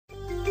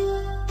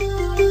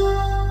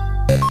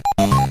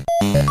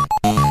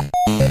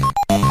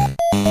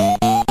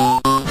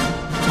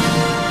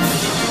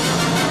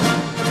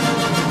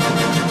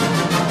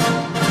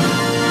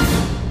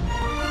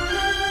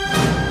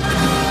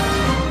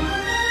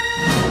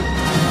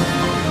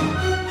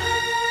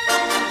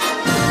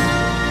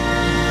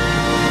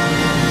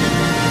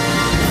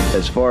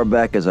far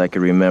back as I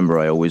can remember,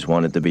 I always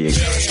wanted to be a...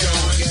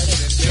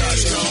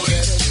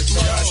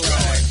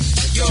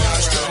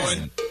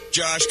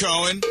 Josh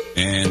Cohen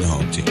and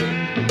Home Team.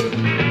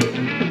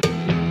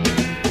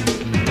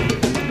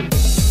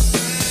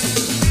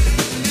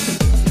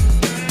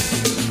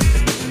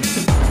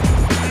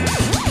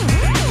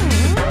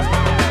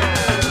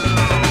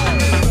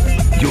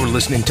 You're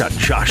listening to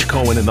Josh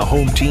Cohen and the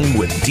Home Team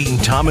with Dean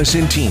Thomas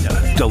and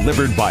Tina.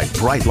 Delivered by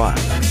Brightline.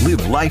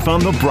 Live life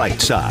on the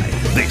bright side.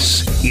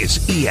 This is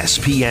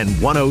ESPN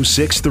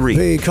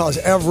 106.3. Because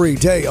every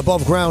day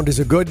above ground is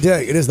a good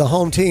day. It is the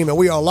Home Team, and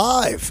we are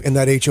live in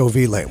that HOV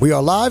lane. We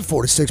are live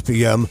 4 to 6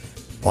 p.m.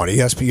 on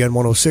ESPN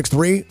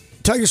 106.3.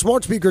 Tell your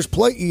smart speakers,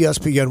 play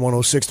ESPN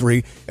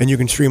 106.3, and you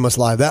can stream us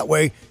live that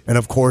way, and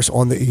of course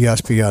on the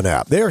ESPN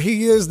app. There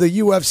he is, the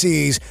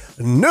UFC's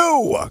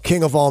new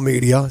king of all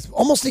media. It's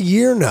almost a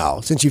year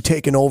now since you've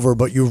taken over,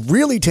 but you've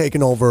really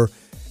taken over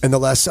in the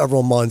last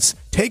several months,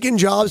 taking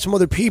jobs from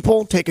other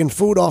people, taking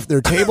food off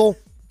their table.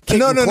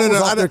 No.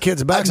 Off their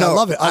kids' backs. I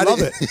love it. I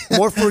love it.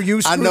 More for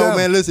you. I know,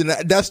 man. Listen,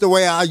 that's the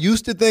way I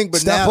used to think, but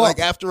Step now, up. like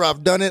after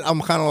I've done it,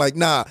 I'm kind of like,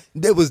 nah.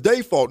 It was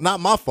their fault, not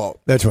my fault.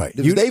 That's right.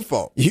 It was their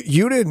fault.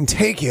 You didn't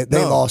take it.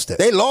 They lost it.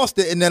 They lost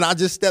it, and then I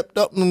just stepped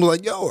up and was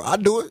like, yo, I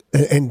do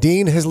it. And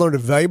Dean has learned a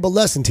valuable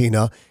lesson,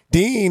 Tina.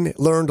 Dean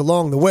learned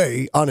along the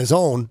way on his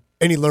own,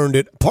 and he learned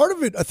it. Part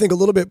of it, I think, a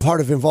little bit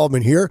part of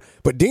involvement here,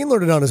 but Dean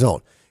learned it on his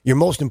own. Your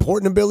most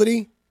important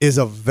ability is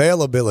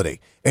availability.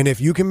 And if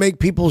you can make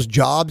people's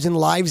jobs and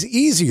lives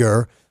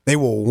easier, they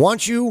will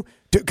want you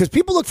to, because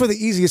people look for the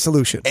easiest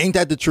solution. Ain't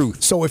that the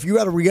truth? So if you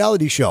had a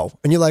reality show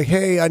and you're like,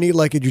 hey, I need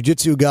like a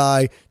jiu-jitsu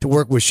guy to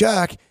work with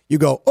Shaq, you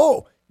go,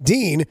 oh,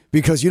 Dean,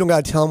 because you don't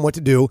got to tell him what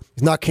to do.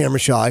 He's not camera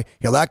shy.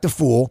 He'll act a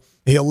fool.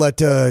 He'll let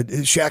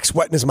Shaq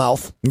sweat in his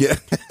mouth, yeah,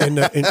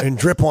 and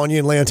drip on you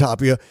and lay on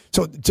top of you.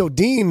 So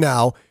Dean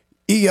now,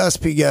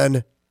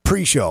 ESPN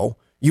pre-show,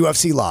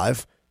 UFC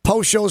Live,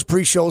 post-shows,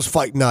 pre-shows,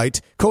 fight night,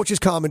 coaches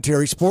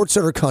commentary, sports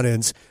center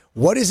cut-ins.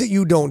 What is it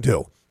you don't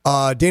do?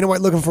 Dana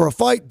White looking for a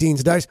fight.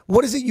 Dean's dice.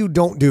 What is it you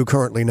don't do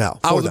currently now?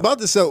 I was about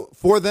to say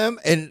for them,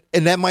 and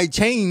that might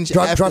change.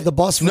 Drive the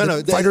bus for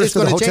the fighters to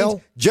the hotel?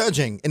 Change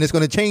judging, and it's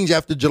going to change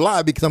after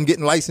July because I'm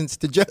getting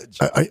licensed to judge.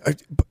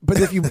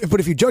 But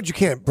if you judge, you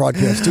can't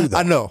broadcast too.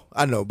 Though.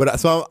 I know. But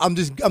so I'm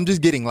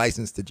just getting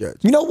licensed to judge.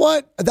 You know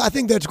what? I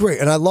think that's great,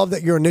 and I love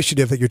that your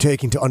initiative that you're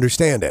taking to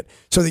understand it.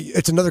 So that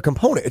it's another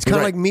component. It's kind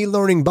of like me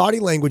learning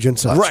body language and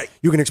such. Right.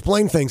 You can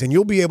explain things, and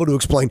you'll be able to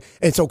explain.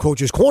 And so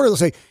Coach's Corner will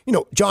say,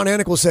 John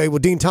Anik will say, well,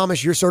 Dean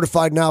Thomas, you're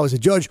certified now as a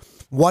judge.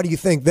 Why do you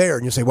think there?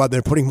 And you say, well,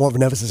 they're putting more of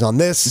an emphasis on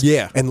this,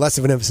 and less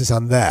of an emphasis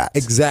on that.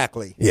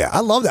 Exactly. Yeah,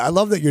 I love that. I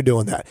love that you're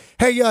doing that.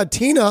 Hey,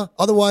 Tina,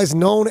 otherwise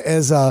known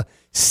as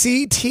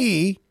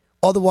CT,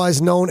 otherwise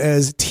known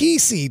as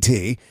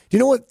TCT. Do you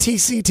know what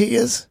TCT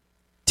is?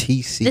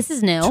 TC. This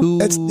is new.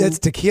 That's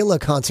Tequila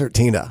Concert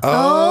Tina.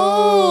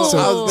 Oh, so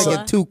I was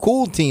thinking Too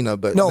Cool Tina,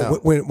 but no.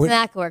 When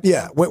that works.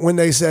 Yeah, when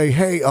they say,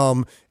 hey,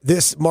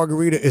 this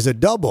margarita is a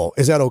double,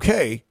 is that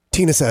okay?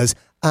 Tina says,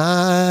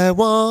 I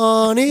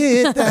want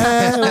it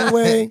that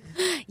way.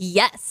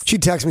 Yes. She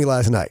texted me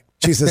last night.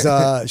 She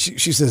says,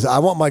 she says, I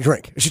want my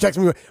drink. She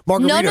texted me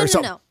margarita or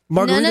something.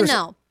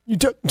 No.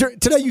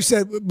 Today you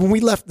said, when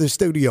we left the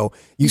studio,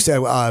 you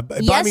said, buy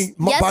me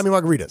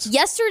margaritas.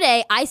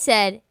 Yesterday I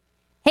said,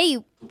 hey,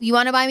 you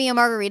want to buy me a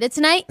margarita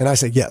tonight? And I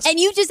said, yes. And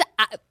you just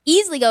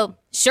easily go,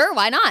 sure,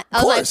 why not?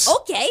 I was like,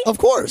 okay. Of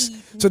course.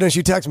 So then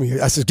she texted me.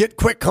 I said, get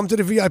quick, come to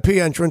the VIP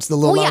entrance, the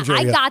little lounge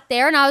area. I got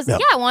there and I was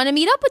like, I want to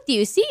meet up with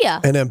you. See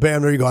ya. And then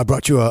bam, there you go. I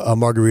brought you a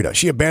margarita.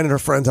 She abandoned her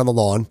friends on the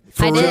lawn.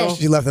 I did.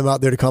 She left them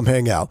out there to come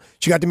hang out.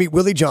 She got to meet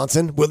Willie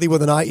Johnson, Willie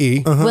with an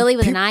IE. Willie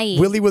with an IE.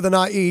 Willie with an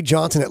IE,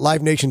 Johnson at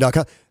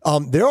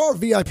livenation.com. There are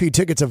VIP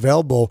tickets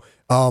available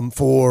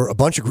for a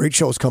bunch of great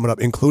shows coming up,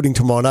 including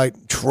tomorrow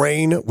night,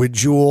 Train with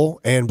Jewel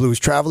and Blues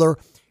Traveler,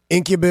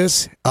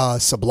 Incubus,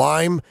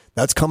 Sublime.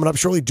 That's coming up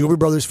shortly. Doobie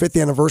Brothers'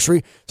 5th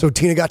anniversary. So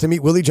Tina got to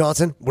meet Willie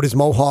Johnson with his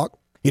mohawk.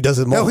 He does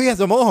his mohawk. No, he has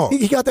a mohawk.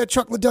 He got that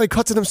Chuck Liddell. He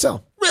cuts it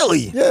himself.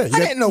 Really? Yeah. I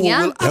didn't know.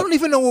 I don't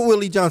even know what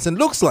Willie Johnson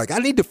looks like. I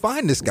need to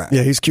find this guy.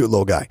 Yeah, he's a cute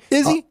little guy.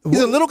 Is he?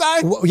 He's a little guy?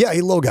 Yeah,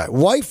 he's a little guy.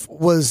 Wife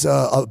was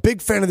a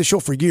big fan of the show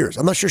for years.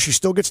 I'm not sure she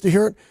still gets to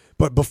hear it,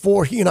 but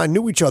before he and I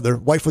knew each other,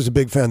 wife was a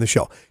big fan of the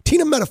show.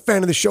 Tina met a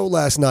fan of the show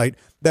last night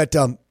that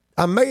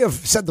I may have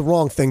said the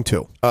wrong thing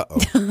to.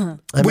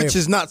 Which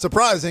is not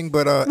surprising,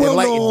 but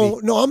enlighten me.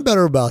 No, I'm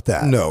better about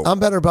that. No. I'm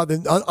better about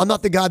that. I'm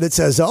not the guy that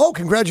says, oh,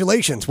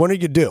 congratulations, when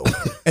did you do?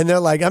 And they're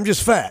like, I'm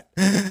just fat.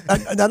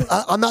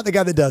 I'm not the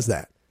guy that does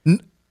that.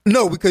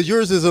 No, because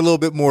yours is a little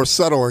bit more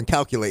subtle and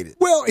calculated.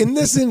 Well, in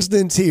this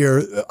instance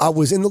here, I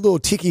was in the little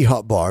Tiki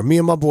Hut bar. Me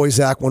and my boy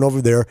Zach went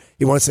over there.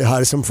 He wanted to say hi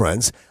to some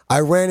friends. I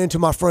ran into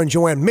my friend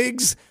Joanne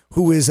Miggs,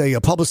 who is a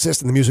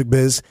publicist in the music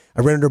biz.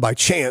 I ran into her by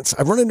chance.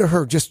 I run into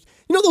her just,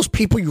 you know those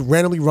people you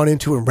randomly run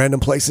into in random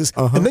places?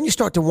 And then you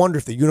start to wonder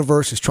if the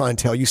universe is trying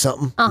to tell you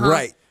something.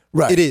 Right.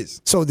 Right. It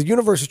is. So the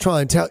universe is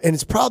trying to tell, and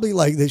it's probably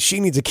like that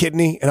she needs a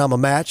kidney and I'm a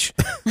match.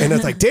 And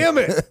it's like, damn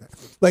it.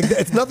 Like,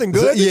 it's nothing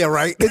good. Yeah,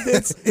 right.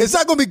 It's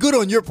not going to be good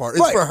on your part.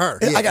 It's Right. for her.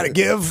 Yeah. I got to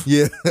give.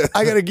 Yeah.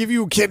 I got to give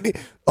you a kidney.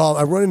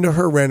 I run into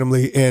her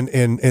randomly, and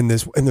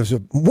there's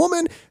a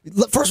woman.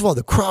 First of all,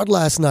 the crowd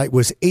last night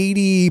was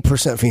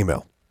 80%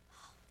 female.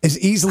 It's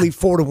easily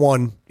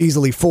 4-1.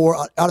 Easily 4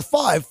 out of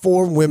 5.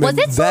 4 women. Was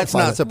it sold? That's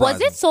not surprising.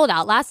 Was it sold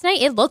out last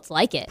night? It looked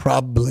like it.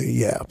 Probably,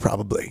 yeah,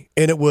 probably.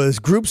 And it was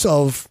groups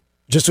of,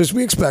 just as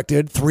we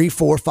expected, 3,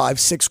 4, 5,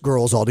 6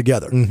 girls all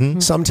together. Mm-hmm.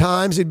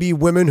 Sometimes it'd be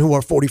women who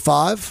are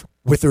 45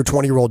 with their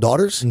 20-year-old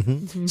daughters.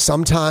 Mm-hmm.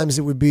 Sometimes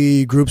it would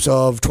be groups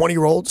of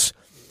 20-year-olds.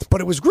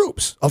 But it was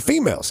groups of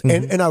females.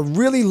 Mm-hmm. And I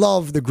really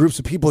love the groups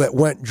of people that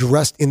went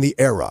dressed in the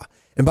era.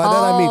 And by that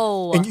I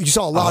mean, and you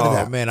saw a lot of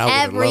that. Man, I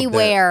would've loved that.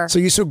 Everywhere. So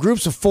you saw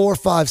groups of 4,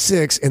 5,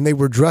 6, and they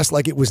were dressed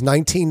like it was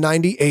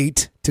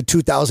 1998 to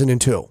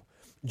 2002.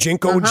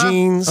 Jinko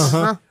jeans.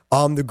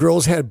 The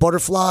girls had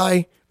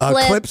butterfly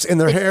clips in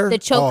their hair. The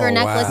choker Oh,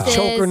 wow. necklaces.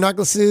 Choker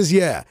necklaces,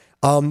 yeah.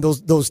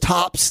 Those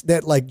tops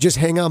that like just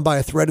hang on by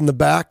a thread in the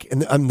back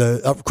and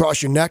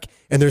across your neck,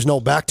 and there's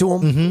no back to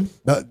them.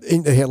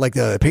 They had like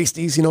the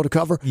pasties, to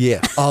cover.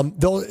 Yeah.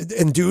 Those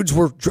and dudes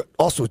were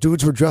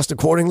dressed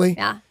accordingly.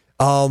 Yeah.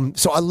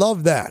 So I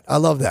love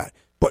that.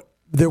 But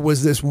there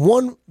was this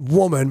one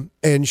woman,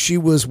 and she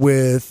was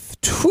with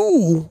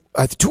 2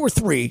 or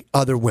 3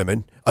 other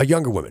women,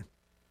 younger women.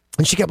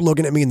 And she kept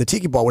looking at me in the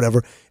tiki bar,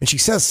 whatever, and she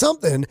says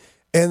something,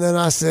 and then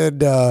I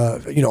said,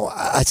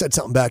 I said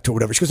something back to her,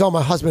 whatever. She goes, "Oh,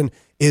 my husband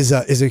is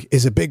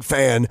a big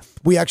fan.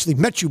 We actually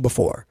met you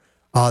before."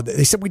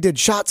 They said we did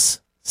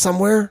shots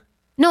somewhere.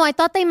 No, I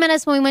thought they met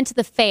us when we went to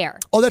the fair.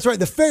 Oh, that's right,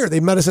 the fair. They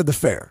met us at the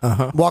fair,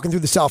 walking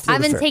through the South I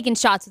Florida haven't Fair. taken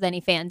shots with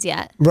any fans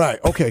yet. Right,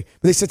 okay.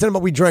 They said something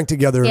about we drank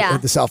together Yeah.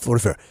 at the South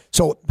Florida Fair.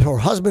 So her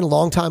husband, a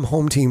longtime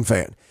home team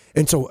fan.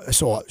 And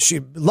so she,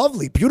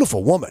 lovely,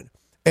 beautiful woman.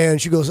 And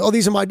she goes, "Oh,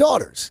 these are my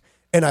daughters."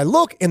 And I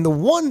look, and the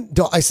one,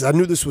 I said, "I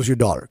knew this was your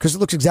daughter," because it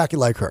looks exactly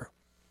like her.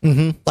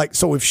 Mm-hmm. Like,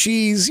 so if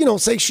she's,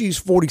 say she's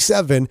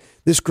 47,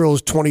 this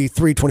girl's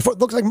 23, 24,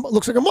 looks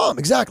like her mom,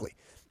 exactly.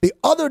 The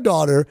other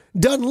daughter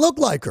doesn't look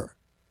like her.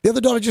 The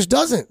other daughter just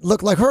doesn't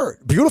look like her.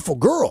 Beautiful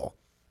girl.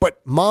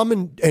 But mom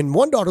and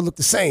one daughter look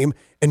the same,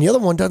 and the other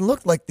one doesn't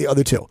look like the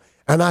other two.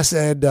 And I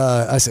said,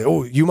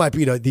 "Oh, you might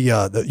be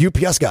the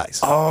UPS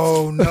guys."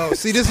 Oh, no.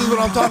 See, this is what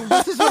I'm talking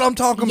about. This is what I'm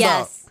talking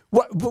Yes.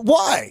 What?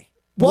 Why?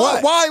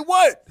 Why?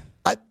 What?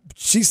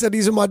 She said,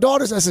 "These are my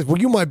daughters." I said, "Well,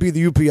 you might be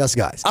the UPS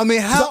guys." I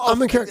mean, how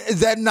I'm in character. is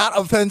that not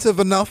offensive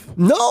enough?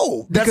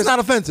 No, That's because not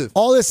offensive.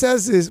 all it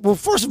says is, well,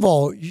 first of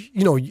all,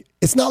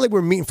 it's not like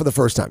we're meeting for the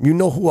first time. You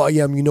know who I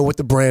am. You know what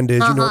the brand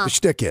is. You know what the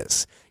shtick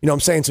is. You know what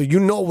I'm saying? So you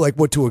know like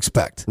what to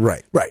expect.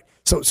 Right. Right.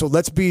 So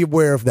let's be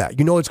aware of that.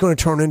 It's going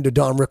to turn into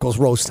Don Rickles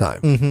roast time.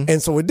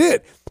 And so it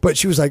did. But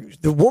she was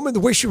like, the woman, the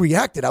way she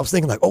reacted, I was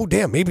thinking like, oh,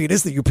 damn, maybe it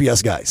is the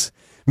UPS guys.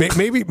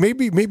 Maybe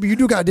you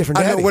do got a different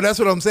daddy. I know. Well, that's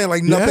what I'm saying.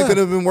 Like, nothing could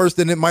have been worse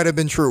than it might have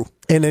been true.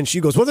 And then she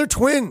goes, "Well, they're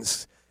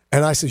twins."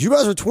 And I said, "You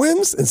guys are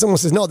twins?" And someone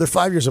says, "No, they're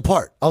 5 years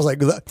apart." I was like,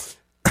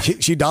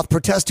 she doth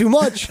protest too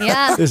much.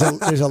 Yeah. There's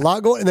a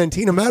lot going. And then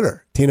Tina met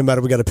her.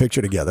 We got a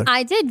picture together.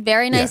 I did.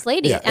 Very nice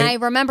lady. yeah. And I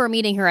remember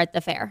meeting her at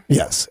the fair.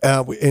 Yes.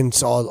 And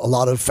saw a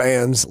lot of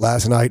fans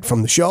last night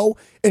from the show.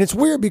 And it's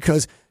weird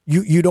because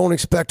you don't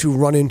expect to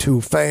run into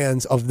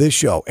fans of this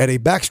show at a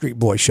Backstreet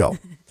Boys show.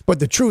 But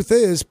the truth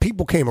is,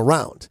 people came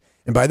around.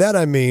 And by that,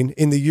 I mean,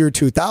 in the year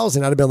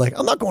 2000, I'd have been like,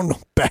 I'm not going to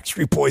a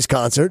Backstreet Boys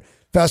concert.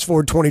 Fast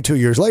forward 22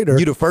 years later.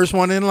 You the first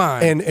one in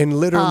line. And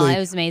literally. Oh, it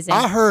was amazing.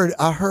 I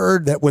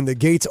heard that when the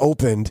gates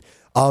opened,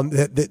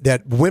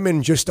 that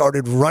women just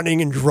started running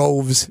in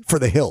droves for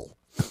the hill.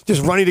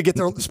 Just running to get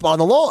their spot on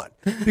the lawn.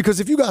 Because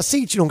if you got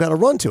seats, you don't got to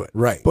run to it.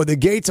 Right. But the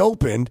gates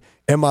opened,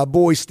 and my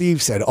boy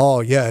Steve said, "Oh,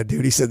 yeah,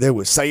 dude." He said there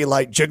was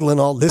cellulite jiggling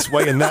all this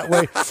way and that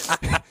way.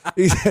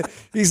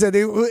 he said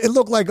it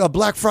looked like a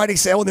Black Friday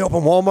sale when they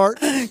open Walmart.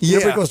 Yeah.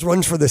 Everybody goes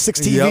runs for the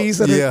 6 TVs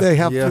that they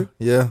have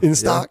in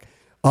stock.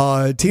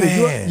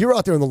 Tina, you're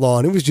out there on the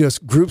lawn. It was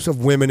just groups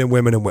of women and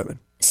women and women.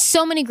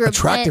 So many groups.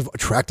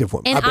 Attractive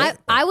women. And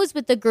I was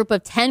with a group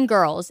of 10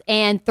 girls,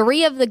 and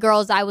 3 of the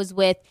girls I was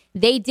with,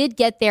 they did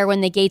get there when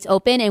the gates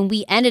opened, and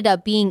we ended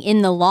up being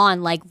in the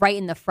lawn, like right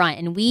in the front.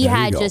 And we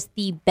had just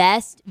the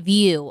best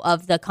view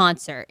of the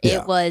concert.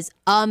 Yeah. It was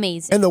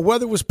amazing. And the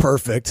weather was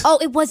perfect. Oh,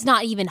 it was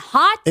not even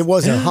hot. It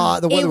wasn't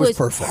hot. The weather was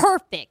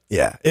perfect.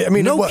 Yeah. I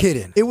mean, no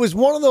kidding. It was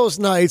one of those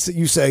nights that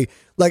you say,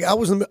 like, I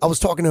was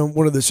talking to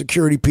one of the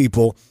security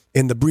people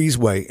in the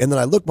breezeway, and then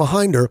I looked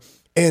behind her,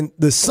 and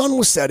the sun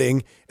was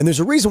setting, and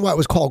there's a reason why it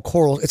was called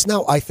Coral. It's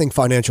now, I think,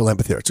 Financial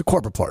Amphitheater. It's a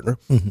corporate partner.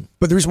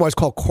 But the reason why it's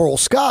called Coral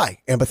Sky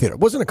Amphitheater, it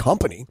wasn't a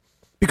company,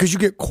 because you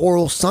get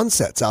coral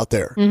sunsets out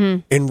there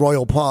in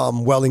Royal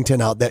Palm,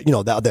 Wellington, out there.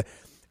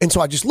 And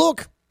so I just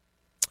look,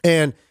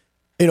 and,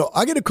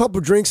 I get a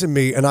couple drinks in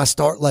me, and I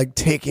start, like,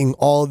 taking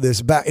all of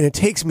this back, and it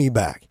takes me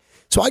back.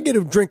 So I get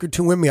a drink or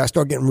two in me, I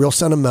start getting real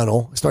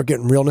sentimental, I start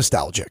getting real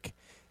nostalgic.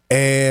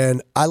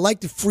 And I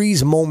like to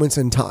freeze moments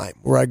in time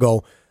where I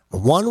go, I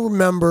want to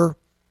remember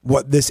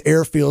what this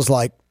air feels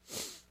like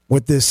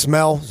with this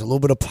smell. There's a little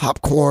bit of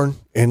popcorn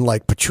and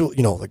like patchouli,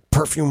 like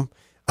perfume.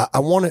 I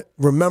want to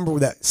remember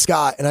that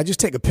sky, and I just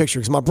take a picture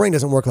because my brain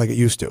doesn't work like it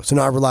used to. So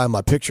now I rely on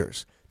my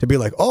pictures to be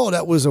like, oh,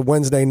 that was a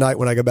Wednesday night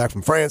when I got back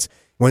from France,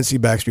 went to see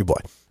Backstreet Boy.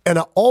 And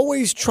I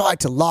always try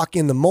to lock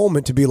in the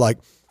moment to be like,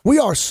 we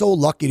are so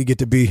lucky to get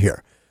to be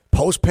here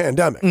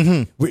post-pandemic.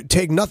 We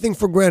take nothing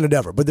for granted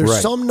ever. But there's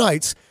some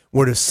nights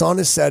where the sun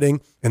is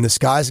setting and the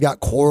sky's got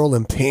coral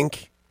and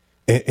pink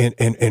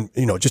and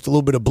you know, just a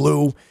little bit of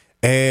blue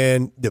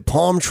and the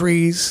palm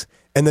trees.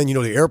 And then, you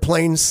know, the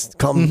airplanes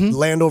come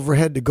land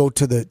overhead to go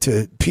to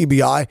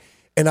PBI.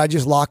 And I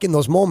just lock in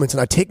those moments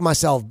and I take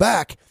myself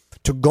back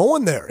to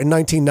going there in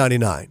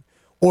 1999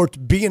 or to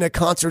being at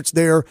concerts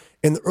there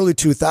in the early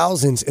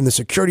 2000s and the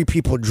security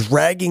people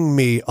dragging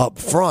me up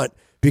front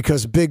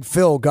because Big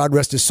Phil, God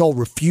rest his soul,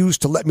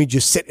 refused to let me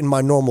just sit in my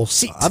normal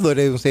seat. I thought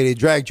they were going to say they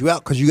dragged you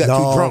out because you got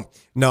too drunk.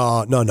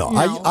 No.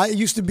 I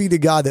used to be the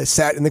guy that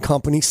sat in the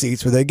company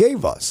seats where they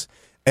gave us.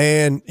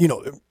 And, you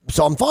know,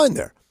 so I'm fine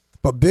there.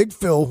 But Big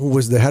Phil, who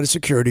was the head of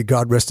security,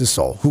 God rest his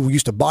soul, who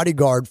used to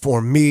bodyguard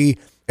for me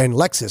and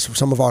Lexus for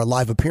some of our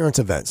live appearance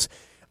events,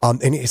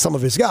 and some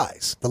of his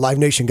guys, the Live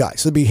Nation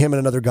guys. So it'd be him and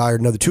another guy or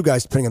another two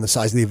guys, depending on the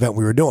size of the event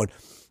we were doing.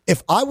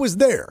 If I was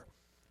there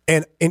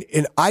and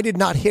I did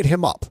not hit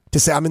him up to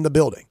say I'm in the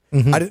building,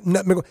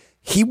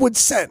 he would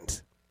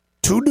send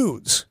two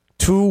dudes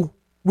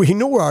he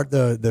knew where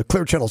the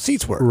Clear Channel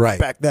seats were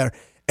back there,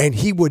 and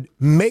he would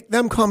make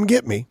them come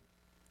get me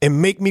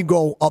and make me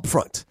go up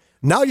front.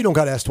 Now you don't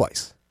got to ask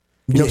twice.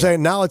 You know what I'm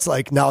saying? Now it's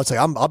like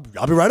I'll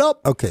be right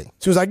up. Okay. As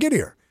soon as I get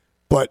here.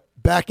 But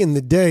back in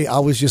the day, I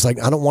was just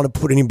like, I don't want to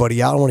put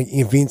anybody out. I don't want to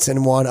inconvenience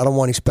anyone. I don't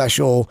want any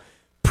special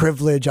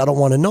privilege. I don't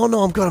want to. No,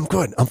 I'm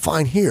good. I'm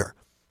fine here.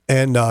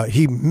 And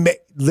he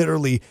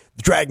literally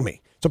dragged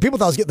me. So people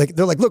thought I was getting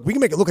they're like, look, we can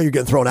make it look like you're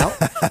getting thrown out,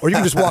 or you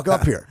can just walk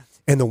up here.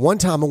 And the one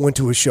time I went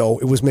to a show,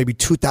 it was maybe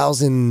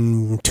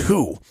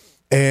 2002,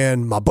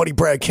 and my buddy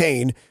Brad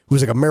Kane, who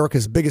was like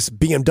America's biggest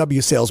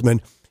BMW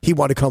salesman, he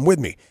wanted to come with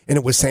me. And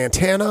it was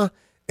Santana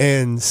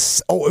and,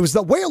 it was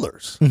the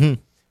Wailers.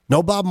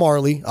 No Bob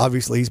Marley,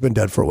 obviously, he's been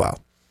dead for a while.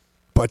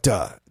 But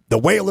the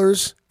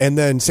Wailers and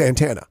then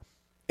Santana.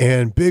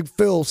 And Big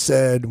Phil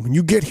said, when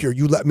you get here,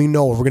 you let me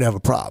know if we're going to have a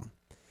problem.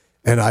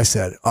 And I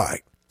said, all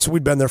right. So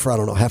we'd been there for, I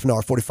don't know, half an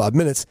hour, 45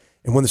 minutes.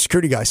 And when the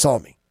security guy saw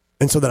me,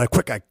 and so then I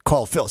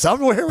called Phil. So I'm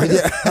here.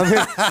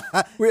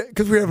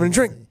 Because we were having a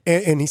drink.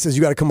 And he says,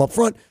 you got to come up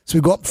front. So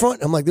we go up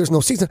front. I'm like, there's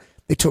no seats.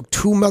 They took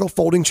two metal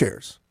folding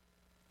chairs.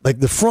 Like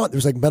the front,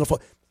 there's like metal.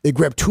 They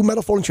grabbed two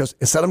metal folding chairs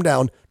and set them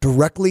down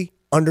directly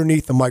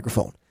underneath the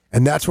microphone.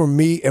 And that's where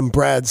me and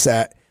Brad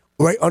sat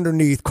right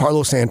underneath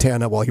Carlos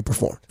Santana while he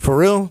performed. For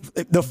real?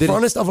 The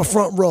frontest of a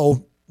front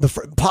row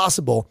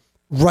possible,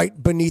 right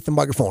beneath the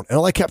microphone. And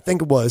all I kept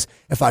thinking was,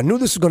 if I knew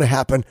this was going to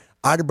happen,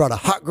 I'd have brought a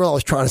hot girl I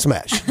was trying to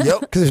smash. Yep.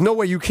 Because there's no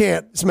way you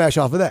can't smash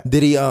off of that.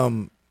 Did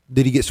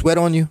he get sweat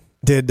on you?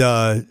 Did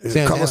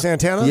Carlos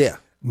Santana? Yeah.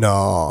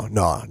 No,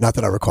 not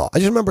that I recall. I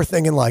just remember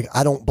thinking like,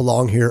 I don't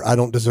belong here. I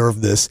don't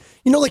deserve this.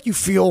 You know, like you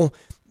feel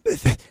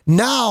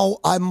now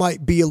I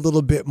might be a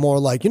little bit more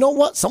like, you know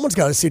what? Someone's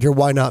got to sit here.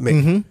 Why not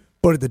me?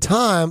 But at the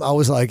time I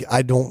was like,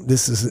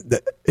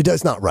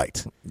 it's not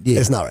right. Yeah.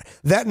 It's not right.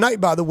 That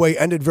night, by the way,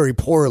 ended very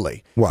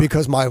poorly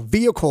because my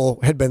vehicle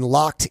had been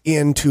locked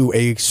into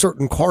a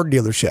certain car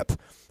dealership.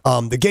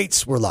 The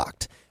gates were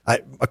locked.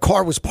 A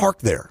car was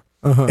parked there.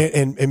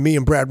 And me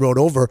and Brad rode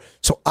over.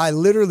 So I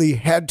literally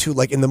had to,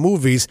 like in the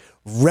movies,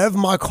 rev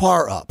my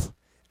car up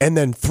and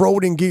then throw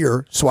it in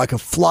gear so I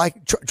could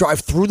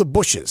drive through the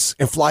bushes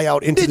and fly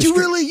out into the street. Did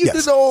you really? You yes,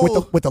 did the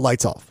old... with the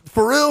lights off.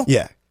 For real?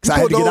 Yeah. Because I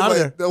had to get out of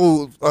there. The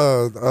old,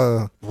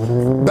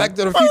 Back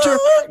to the Future?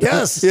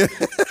 Yes. Yeah.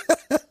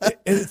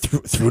 And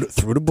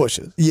through the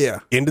bushes. Yeah.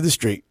 Into the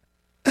street.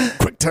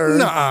 Quick turn.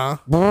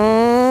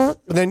 Nuh-uh.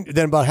 And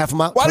then about half a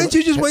mile. Why didn't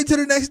you just wait till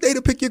the next day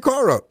to pick your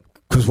car up?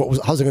 Because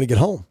how's I going to get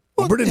home?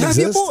 Well, Uber didn't have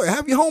exist.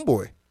 Have your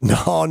homeboy.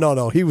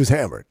 No. He was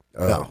hammered.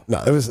 No.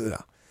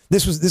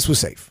 This was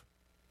safe.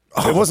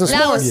 It wasn't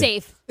smart. That was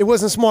safe. It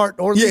wasn't smart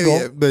or legal.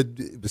 Yeah, but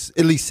it was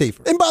at least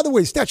safer. And by the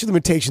way, statute of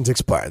limitations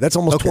expired. That's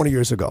almost 20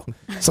 years ago.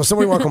 So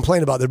somebody want to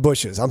complain about their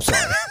bushes. I'm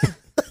sorry.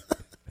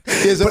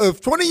 Yeah, so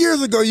if 20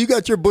 years ago you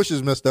got your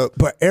bushes messed up,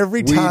 but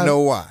every time we know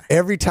why.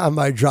 Every time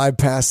I drive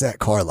past that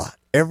car lot,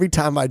 every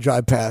time I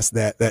drive past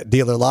that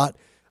dealer lot,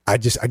 I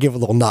give a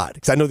little nod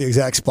because I know the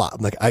exact spot.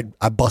 I'm like,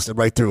 I busted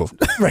right through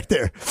right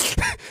there.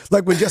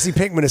 Like when Jesse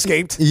Pinkman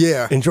escaped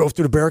and drove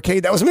through the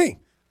barricade, that was me.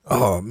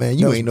 Oh, man,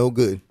 you ain't no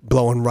good.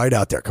 Blowing right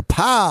out there.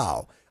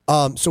 Kapow.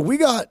 So we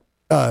got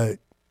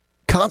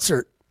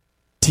Concert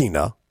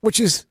Tina, which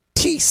is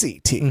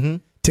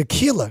TCT,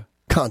 Tequila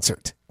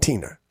Concert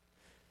Tina.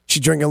 She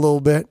drinking a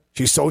little bit.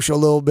 She's social a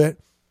little bit.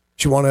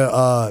 She want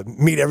to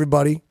meet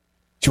everybody.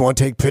 She want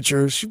to take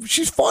pictures.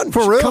 She's fun.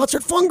 For real?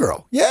 Concert fun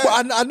girl. Yeah.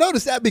 Well, I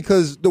noticed that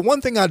because the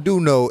one thing I do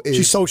know is...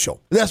 She's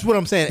social. That's what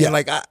I'm saying. Yeah.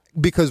 And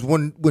because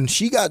when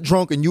she got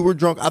drunk and you were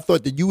drunk, I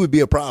thought that you would be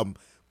a problem.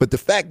 But the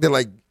fact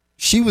that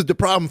she was the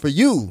problem for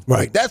you. Right.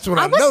 Like, that's what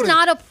I was noticed.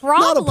 not a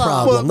problem. Not a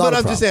problem. Well, but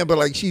I'm just saying, but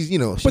like she's,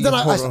 But then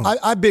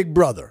I big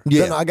brother.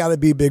 Yeah. Then I got to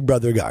be big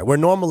brother guy. Where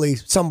normally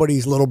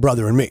somebody's little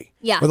brother and me.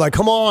 Yeah. We're like,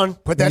 come on,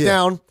 put that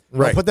down.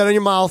 Right. Put that in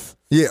your mouth.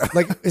 Yeah.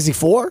 Like, is he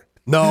 4?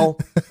 No.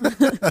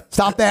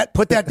 Stop that.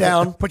 Put that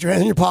down. Put your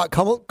hands in your pocket.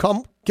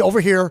 Come, get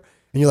over here.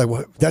 And you're like,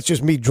 well, that's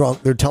just me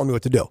drunk. They're telling me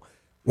what to do.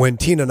 When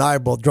Tina and I are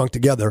both drunk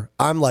together,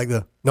 I'm like,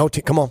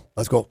 come on,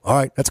 let's go. All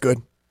right, that's good.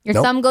 Your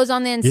thumb goes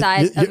on the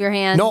inside of your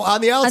hand. No,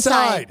 on the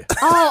outside.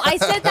 Oh, I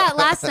said that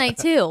last night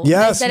too.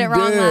 Yes, I said you it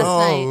wrong did. last Oh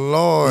night.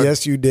 Lord.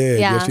 Yes, you did.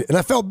 Yeah. Yes, and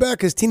I felt bad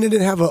because Tina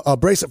didn't have a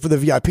bracelet for the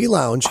VIP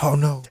lounge. Oh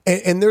no.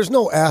 And there's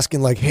no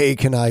asking like, hey,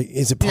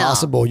 is it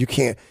possible? You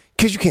can't,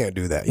 because you can't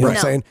do that. You know what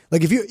I'm saying?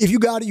 Like if you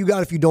got it, you got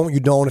it. If you don't, you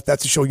don't. If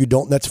that's a show you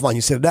don't, that's fine.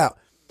 You sit it out.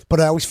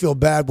 But I always feel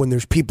bad when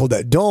there's people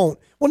that don't.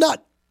 Well,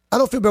 I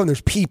don't feel bad when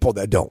there's people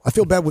that don't. I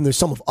feel bad when there's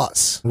some of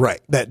us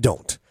that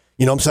don't.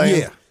 You know what I'm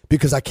saying? Yeah.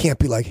 Because I can't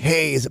be like,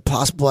 hey, is it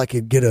possible I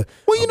could get a...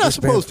 Well, you're not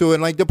supposed to,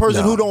 and like the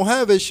person No. who don't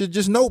have it should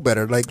just know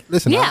better. Like,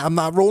 listen, Yeah. I'm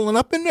not rolling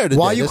up in there today.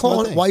 Why are you That's my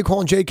calling? thing. Why you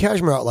calling Jay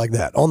Cashmere out like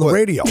that on the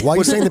radio? Why are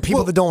you saying the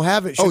people that don't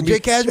have it? Oh, shouldn't be Jay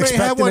Cashmere ain't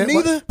have expecting one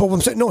it? neither? But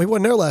I'm saying no, he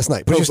wasn't there last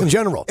night. But just in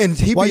general, and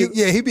he why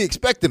be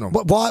expecting them.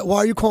 But why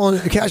are you calling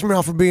Cashmere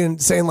out for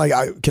saying like,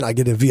 can I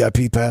get a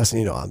VIP pass?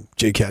 And I'm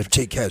Jay Cashmere.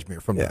 Jay Cashmere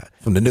from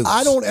the news.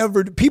 I don't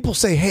ever. People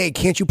say, hey,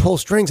 can't you pull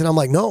strings? And I'm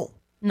like, no.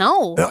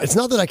 No. It's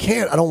not that I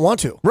can't. I don't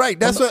want to. Right.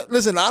 That's what.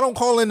 Listen, I don't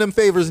call in them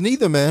favors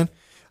neither, man.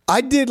 I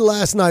did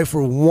last night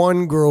for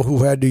one girl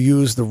who had to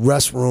use the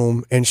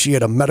restroom, and she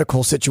had a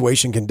medical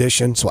situation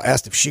condition. So I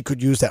asked if she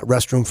could use that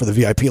restroom for the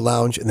VIP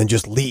lounge and then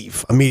just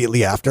leave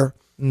immediately after.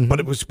 Mm-hmm. But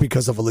it was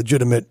because of a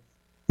legitimate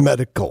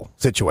medical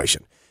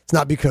situation. It's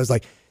not because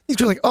like these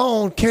girls are like,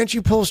 oh, can't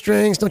you pull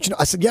strings? Don't you know?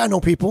 I said, yeah, I know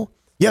people.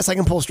 Yes, I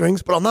can pull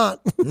strings, but I'm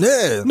not.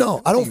 Yeah. No,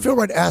 I don't feel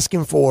right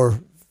asking for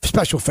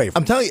special favor.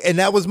 I'm telling you, and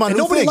that was my and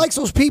new nobody thing. likes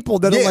those people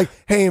that are like,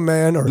 hey,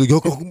 man, or Yo,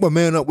 hook my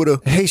man up with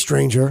a. hey,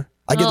 stranger.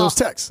 I get those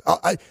texts.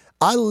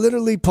 I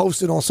literally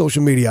posted on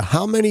social media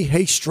how many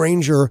hey,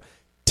 stranger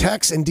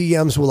texts and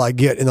DMs will I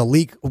get in the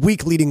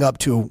week leading up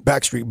to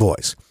Backstreet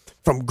Boys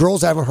from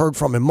girls I haven't heard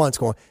from in months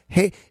going,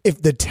 hey,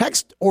 if the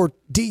text or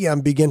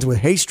DM begins with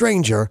hey,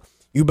 stranger,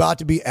 you about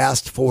to be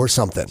asked for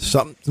something.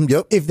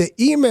 Yep. If the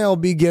email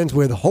begins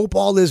with hope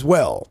all is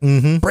well,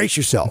 brace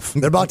yourself.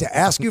 They're about to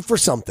ask you for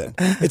something.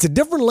 It's a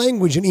different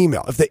language in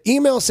email. If the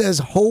email says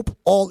hope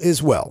all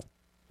is well,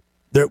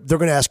 they're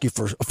going to ask you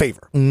for a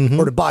favor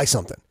or to buy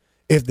something.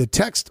 If the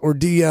text or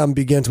DM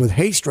begins with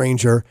hey,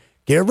 stranger,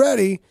 get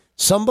ready.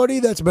 Somebody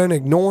that's been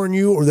ignoring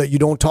you or that you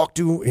don't talk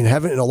to and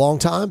haven't in a long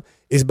time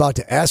is about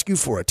to ask you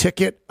for a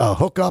ticket, a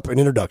hookup, an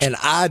introduction.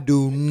 And I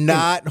do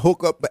not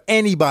hook up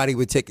anybody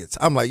with tickets.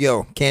 I'm like,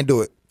 yo, can't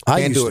do it.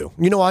 I Can't used do it.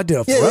 to. You know, I did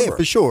it forever. Yeah,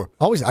 for sure.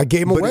 I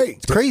gave them But away.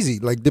 it's crazy.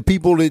 Like the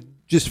people that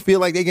just feel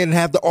like they can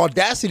have the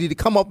audacity to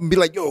come up and be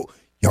like, yo,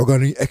 y'all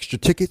got any extra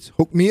tickets?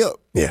 Hook me up.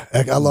 Yeah,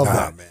 I love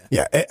that. Man.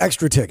 Yeah,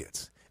 extra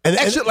tickets. And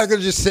Extra like they're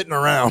just sitting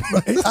around.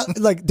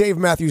 like Dave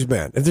Matthews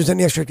Band, if there's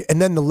any extra, and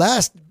then the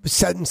last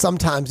sentence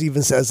sometimes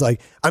even says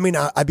like, I mean,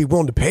 I'd be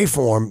willing to pay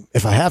for them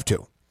if I have to.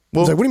 Well, I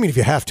was like, what do you mean if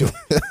you have to?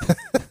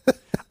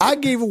 I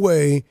gave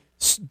away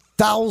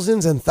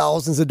thousands and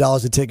thousands of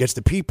dollars of tickets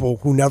to people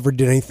who never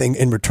did anything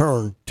in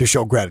return to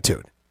show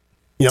gratitude.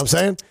 You know what I'm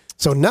saying?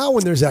 So now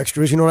when there's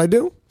extras, you know what I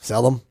do?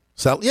 Sell them.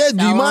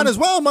 You might as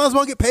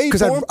well get paid for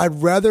Because them.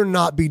 I'd rather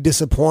not be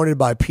disappointed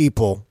by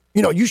people.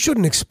 You know, you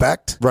shouldn't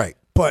expect. Right.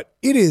 But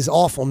it is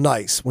awful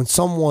nice when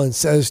someone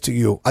says to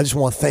you, I just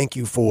want to thank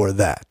you for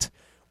that.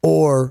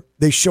 Or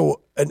they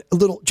show a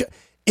little.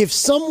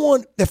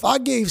 If I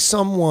gave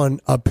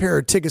someone a pair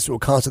of tickets to a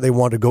concert they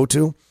wanted to go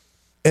to,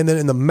 and then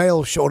in the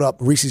mail showed up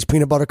Reese's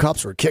Peanut Butter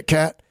Cups or a Kit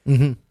Kat,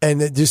 and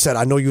it just said,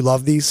 I know you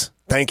love these.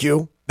 Thank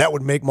you. That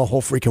would make my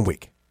whole freaking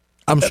week.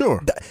 I'm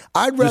sure.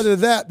 I'd rather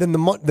that than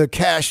the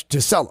cash to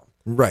sell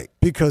them. Right.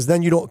 Because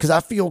then because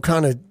I feel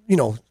kind of,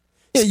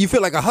 Yeah, you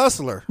feel like a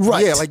hustler.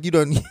 Right. Yeah, like you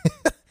don't.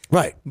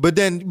 Right.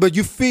 But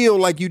you feel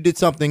like you did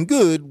something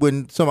good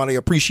when somebody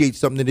appreciates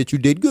something that you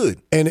did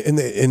good. And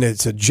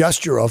it's a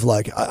gesture of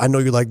like, I know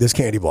you like this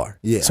candy bar.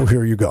 Yeah. So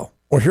here you go.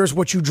 Or here's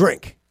what you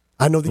drink.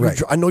 I know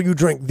that I know you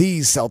drink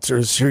these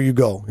seltzers. Here you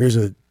go. Here's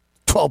a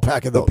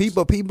 12-pack of those.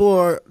 But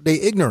people they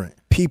ignorant.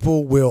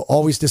 People will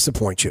always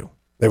disappoint you.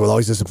 They will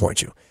always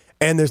disappoint you.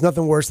 And there's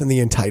nothing worse than the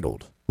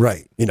entitled.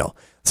 Right.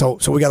 So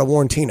we got to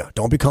warn Tina.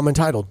 Don't become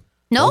entitled.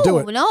 No,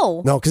 Don't do it.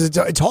 no. No, because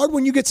it's hard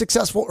when you get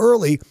successful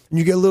early and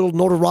you get a little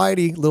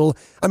notoriety,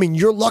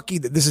 you're lucky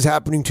that this is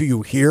happening to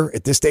you here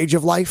at this stage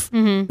of life.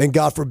 Mm-hmm. And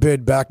God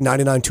forbid back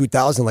 99,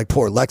 2000, like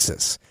poor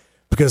Lexus.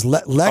 Because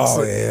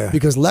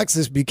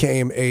Lexus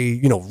became a,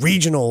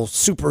 regional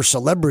super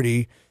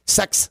celebrity,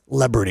 sex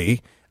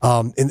celebrity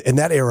in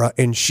that era.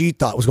 And she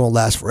thought it was going to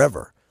last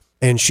forever.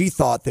 And she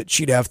thought that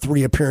she'd have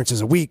 3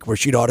 appearances a week where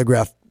she'd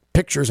autograph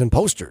pictures and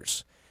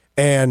posters.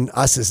 And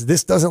I says,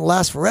 this doesn't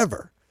last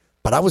forever.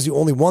 But I was the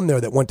only one there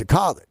that went to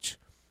college.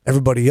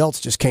 Everybody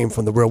else just came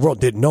from the real world,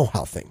 didn't know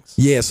how things.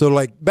 Yeah, so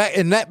like back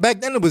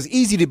then it was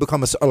easy to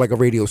become a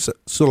radio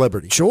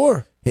celebrity.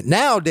 Sure. And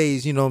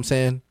nowadays, you know what I'm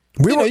saying?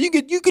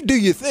 You could do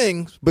your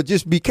things, but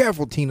just be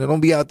careful, Tina. Don't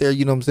be out there,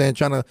 you know what I'm saying,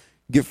 trying to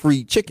get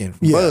free chicken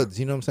from Bud's,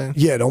 you know what I'm saying?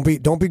 Yeah, don't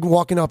be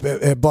walking up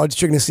at Bud's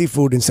Chicken and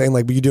Seafood and saying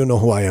like, but you do know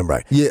who I am,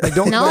 right? Yeah. Like,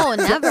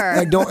 never.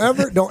 Like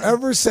don't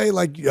ever say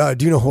like, do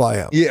you know who I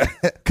am? Yeah.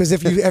 Because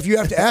if you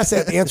have to ask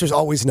that, the answer is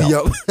always no.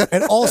 Yep.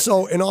 And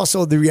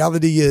also the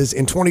reality is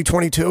in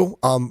 2022,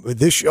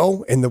 this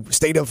show in the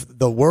state of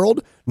the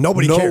world,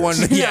 nobody cares.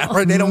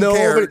 Right, they don't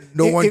care.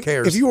 No one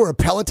cares. If you were a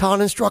Peloton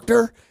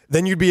instructor,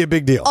 then you'd be a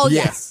big deal. Oh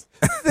yes.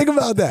 Think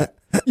about that.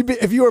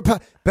 If you were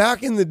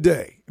back in the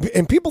day,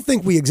 and people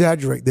think we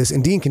exaggerate this,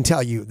 and Dean can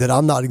tell you that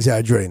I'm not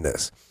exaggerating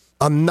this.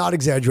 I'm not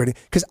exaggerating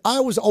because I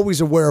was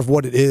always aware of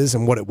what it is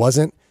and what it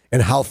wasn't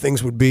and how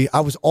things would be. I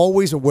was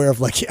always aware of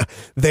like, yeah,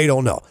 they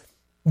don't know.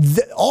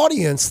 The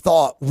audience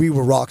thought we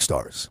were rock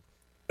stars.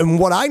 And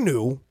what I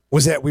knew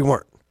was that we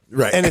weren't.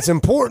 Right. And it's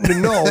important to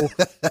know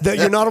that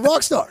you're not a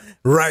rock star.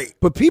 Right.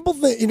 But people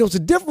think, it's a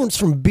difference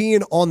from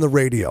being on the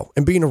radio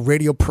and being a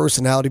radio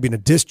personality, being a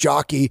disc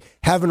jockey,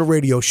 having a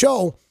radio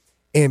show,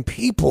 and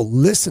people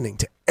listening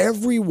to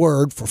every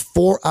word for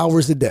 4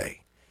 hours a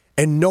day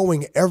and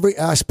knowing every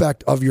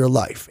aspect of your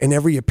life and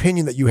every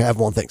opinion that you have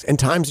on things and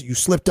times that you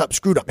slipped up,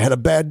 screwed up, had a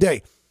bad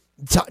day,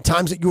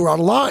 times that you were out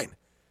of line,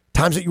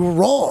 times that you were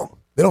wrong.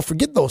 They don't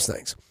forget those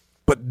things.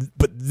 But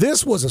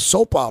this was a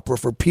soap opera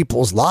for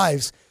people's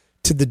lives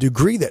to the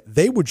degree that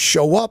they would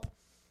show up.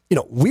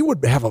 We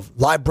would have a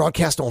live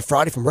broadcast on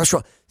Friday from a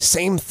restaurant.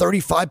 Same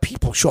 35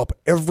 people show up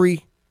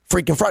every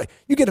freaking Friday.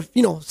 You get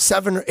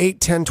 7 or 8,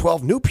 10,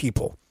 12 new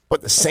people,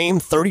 but the same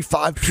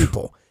 35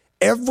 people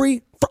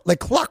like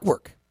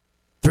clockwork,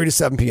 3 to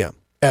 7 p.m.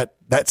 at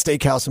that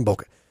steakhouse in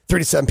Boca, 3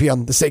 to 7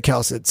 p.m. the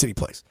steakhouse at City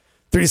Place,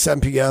 3 to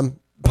 7 p.m.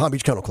 Palm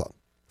Beach Kennel Club,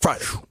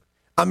 Friday.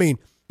 I mean,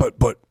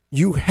 but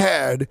you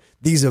had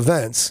these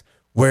events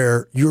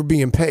where you're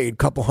being paid a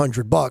couple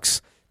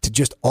 $100 to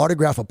just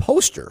autograph a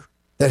poster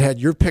that had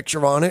your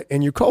picture on it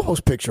and your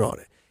co-host picture on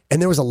it.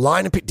 And there was a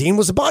line of people. Dean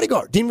was a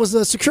bodyguard. Dean was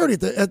a security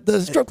at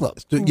the strip club.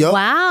 Yep.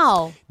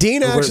 Wow.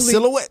 Dean actually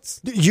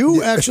silhouettes.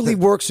 You actually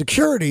worked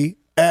security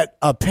at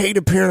a paid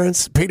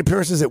appearances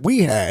that we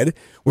had,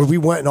 where we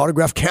went and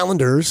autographed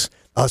calendars,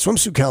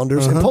 swimsuit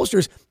calendars, and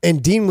posters.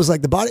 And Dean was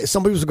like the body.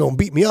 Somebody was going to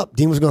beat me up.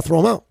 Dean was going to throw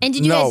him out. And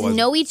did you guys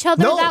know each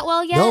other that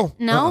well yet?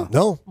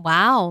 No.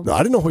 Wow. No, I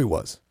didn't know who he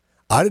was.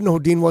 I didn't know who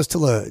Dean was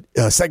till a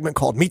segment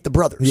called Meet the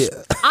Brothers. Yeah.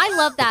 I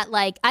love that.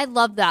 I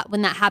love that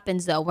when that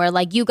happens, though, where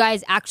you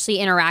guys actually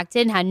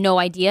interacted and had no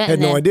idea.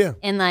 And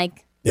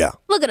yeah.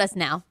 Look at us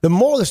now. The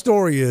moral of the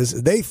story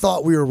is they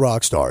thought we were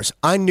rock stars.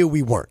 I knew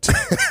we weren't.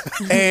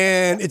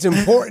 And it's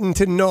important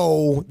to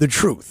know the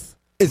truth.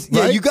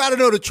 Yeah, you got to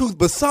know the truth.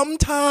 But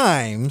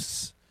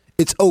sometimes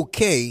it's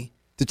okay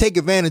to take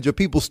advantage of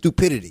people's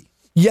stupidity.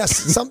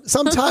 Yes,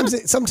 sometimes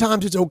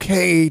it's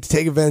okay to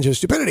take advantage of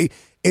stupidity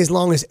as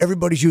long as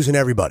everybody's using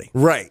everybody.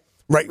 Right.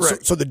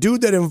 So the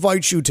dude that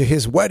invites you to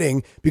his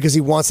wedding because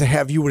he wants to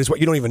have you with his wife,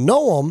 you don't even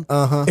know him.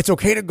 It's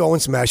okay to go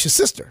and smash his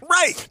sister.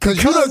 Right.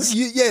 Because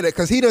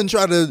he doesn't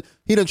try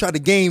to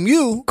game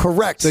you.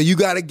 Correct. So you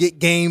got to get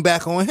game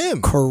back on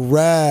him.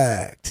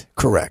 Correct.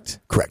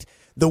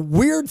 The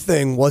weird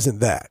thing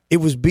wasn't that. It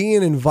was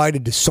being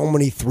invited to so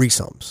many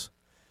threesomes.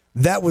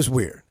 That was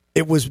weird.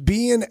 It was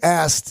being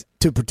asked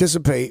to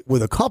participate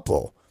with a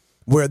couple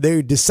where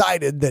they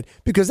decided that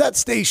because that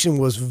station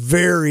was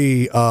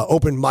very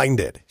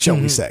open-minded, shall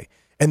we say,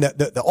 and that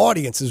the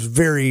audience is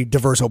very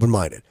diverse,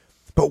 open-minded.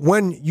 But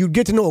when you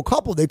get to know a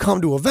couple, they come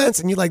to events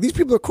and you're like, these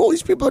people are cool.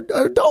 These people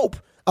are dope.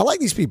 I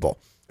like these people.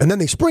 And then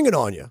they spring it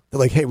on you. They're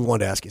like, hey, we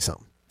wanted to ask you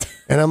something.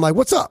 And I'm like,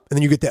 what's up? And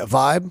then you get that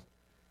vibe.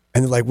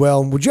 And they're like,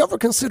 well, would you ever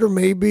consider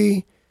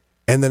maybe...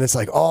 And then it's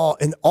like,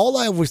 and all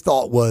I always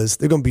thought was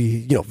they're going to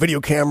be, video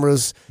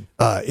cameras,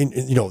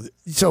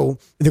 so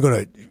they're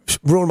going to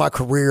ruin my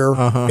career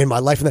and my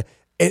life. And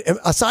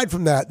aside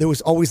from that, there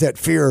was always that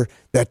fear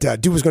that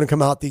dude was going to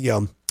come out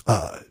the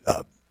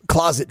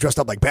closet dressed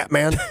up like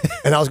Batman,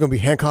 and I was going to be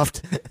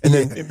handcuffed and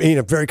then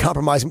being very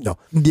compromising. No,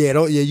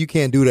 you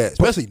can't do that,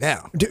 especially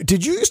now.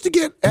 Did you used to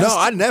get asked? No,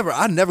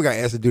 I never got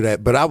asked to do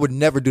that, but I would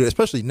never do that,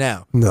 especially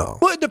now. No,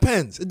 well, it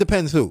depends. It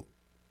depends who.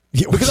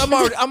 Yeah, because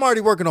I'm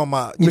already working on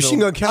my Machine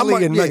Gun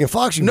Kelly and Megan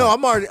Fox.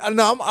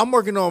 I'm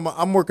working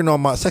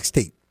on my sex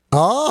tape.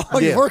 Oh,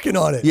 you're working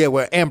on it. Yeah,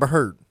 with Amber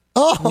Heard.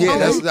 Oh,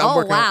 yeah,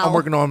 wow. I'm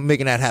working on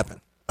making that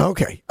happen.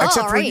 Okay,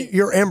 except for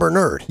you're Amber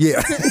Nerd.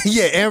 Yeah,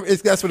 yeah.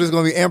 That's what it's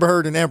going to be. Amber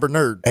Heard and Amber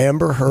Nerd.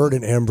 Amber Heard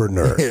and Amber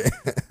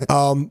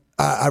Nerd.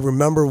 I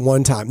remember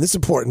one time. This is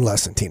an important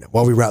lesson, Tina.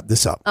 While we wrap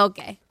this up.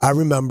 Okay. I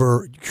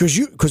remember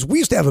because we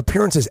used to have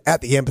appearances at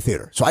the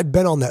amphitheater, so I'd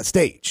been on that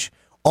stage.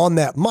 On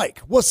that mic,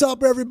 what's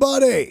up,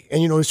 everybody?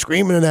 And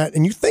screaming and that,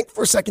 and you think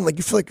for a second like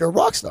you feel like you're a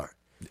rock star.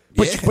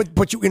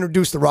 But you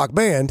introduce the rock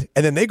band,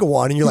 and then they go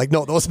on, and you're like,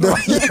 no, those are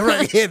And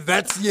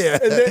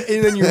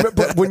then you,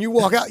 but when you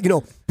walk out,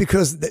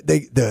 because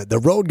the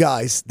road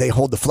guys, they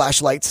hold the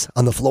flashlights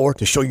on the floor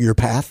to show you your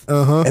path,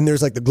 and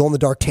there's like the glow in the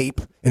dark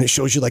tape, and it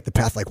shows you like the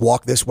path, like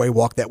walk this way,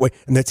 walk that way,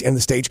 and that's the end of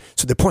the stage.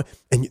 So they're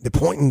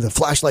pointing the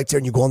flashlights there,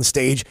 and you go on the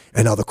stage,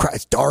 and now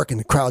it's dark, and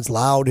the crowd's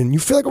loud, and you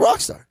feel like a rock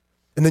star.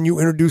 And then you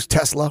introduce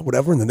Tesla,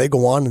 whatever, and then they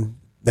go on, and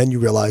then you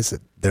realize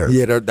that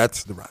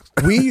that's the rock.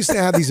 We used to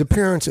have these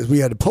appearances. We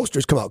had the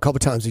posters come out a couple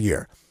times a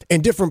year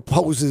in different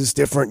poses,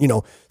 different,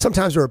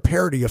 sometimes they're a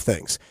parody of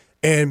things.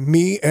 And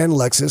me and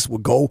Lexus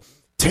would go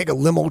take a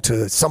limo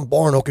to some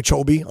bar in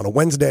Okeechobee on a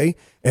Wednesday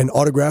and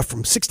autograph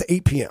from 6 to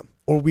 8 p.m.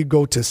 Or we'd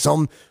go to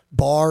some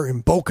bar in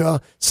Boca,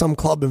 some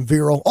club in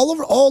Vero, all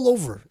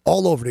over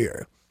the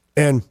area.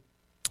 And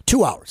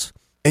 2 hours.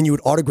 And you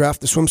would autograph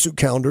the swimsuit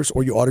calendars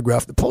or you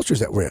autograph the posters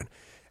that we're in.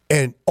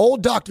 And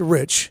old Dr.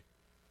 Rich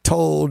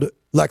told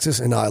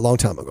Lexus and I a long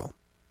time ago,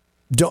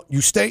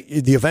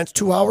 the event's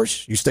 2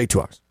 hours, you stay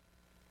 2 hours.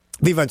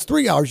 The event's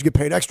 3 hours, you get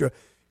paid extra,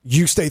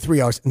 you stay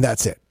 3 hours, and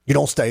that's it. You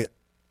don't stay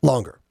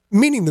longer.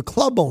 Meaning the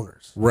club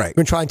owners. Right.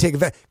 Going to try and take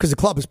event because the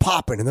club is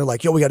popping, and they're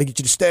like, yo, we got to get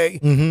you to stay,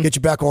 get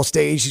you back on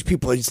stage. These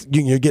people,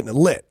 you're getting it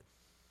lit.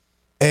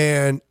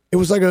 And it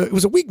was a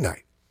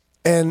weeknight.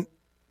 And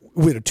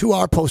we had a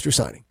 2-hour poster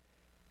signing.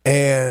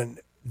 And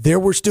there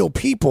were still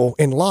people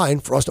in line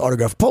for us to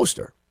autograph a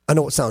poster. I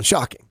know it sounds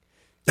shocking.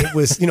 It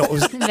was, it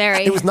was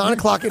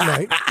 9:00 at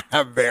night.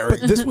 But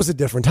this was a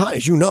different time,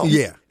 as you know.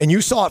 Yeah. And you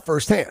saw it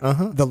firsthand.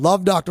 The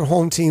Love Dr.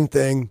 Home Team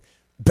thing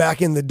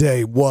back in the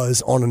day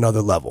was on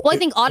another level. Well, I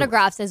think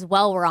autographs as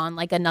well were on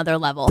like another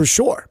level. For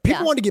sure.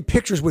 People wanted to get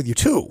pictures with you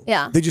too.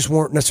 Yeah. They just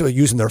weren't necessarily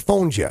using their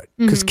phones yet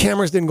because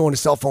cameras didn't go into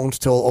cell phones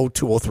till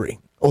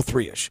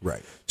 03-ish.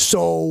 Right.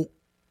 So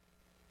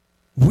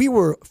we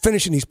were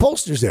finishing these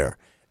posters there,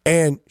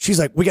 and she's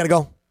like, we got to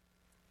go.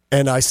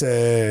 And I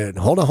said,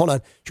 hold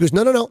on. She goes,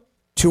 no.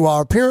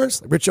 2-hour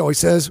appearance. Like Rich always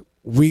says,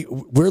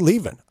 we're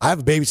leaving. I have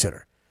a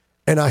babysitter.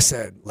 And I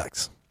said,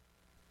 Lex,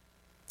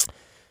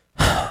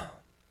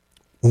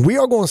 we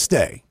are going to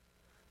stay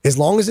as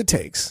long as it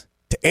takes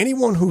to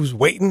anyone who's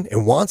waiting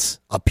and wants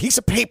a piece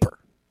of paper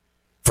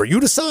for you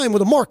to sign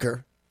with a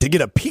marker, to get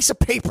a piece of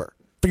paper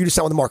for you to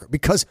sign with a marker.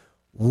 Because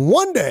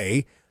one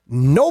day,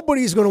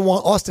 nobody's going to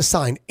want us to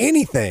sign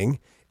anything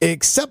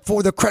except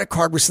for the credit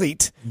card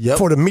receipt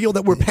for the meal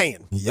that we're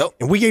paying. Yep.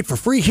 And we ate for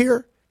free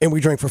here, and we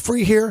drank for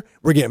free here.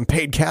 We're getting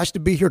paid cash to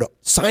be here to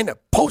sign a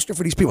poster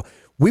for these people.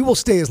 We will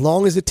stay as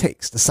long as it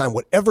takes to sign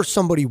whatever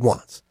somebody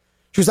wants.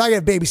 She goes, I got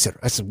a babysitter.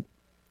 I said,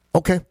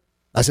 okay.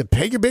 I said,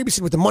 pay your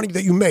babysitter with the money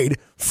that you made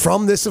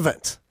from this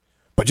event.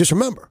 But just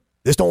remember,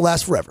 this don't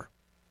last forever.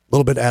 A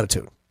little bit of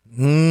attitude.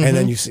 And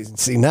then you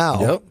see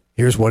now,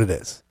 here's what it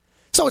is.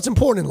 So it's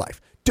important in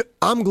life.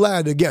 I'm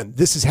glad, again,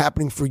 this is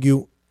happening for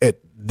you at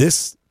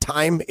this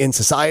time in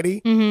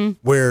society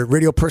where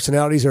radio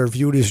personalities are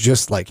viewed as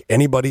just like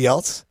anybody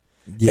else.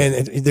 Yeah.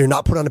 And they're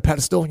not put on a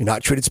pedestal. You're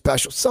not treated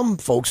special. Some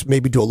folks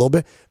maybe do a little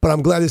bit, but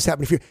I'm glad this is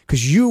happening for you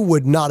because you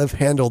would not have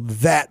handled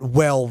that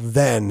well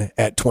then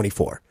at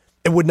 24.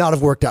 It would not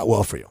have worked out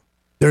well for you.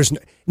 There's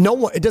no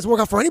one. It doesn't work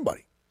out for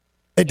anybody.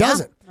 It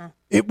doesn't.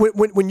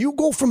 When you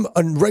go from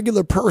a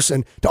regular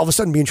person to all of a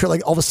sudden being treated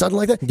like all of a sudden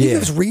like that, even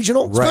if it's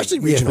regional, especially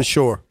regional, for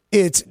sure.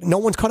 It's no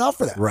one's cut out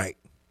for that. Right.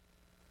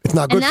 It's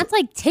not good. And that's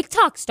like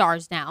TikTok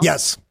stars now.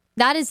 Yes.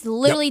 That is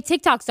literally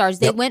TikTok stars.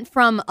 They went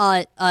from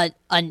like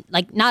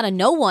not a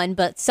no one,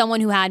 but someone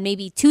who had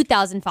maybe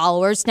 2,000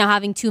 followers to now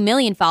having 2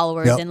 million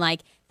followers, and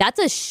like that's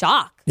a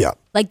shock. Yeah,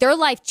 like their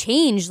life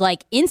changed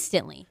like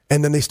instantly.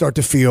 And then they start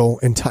to feel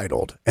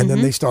entitled, and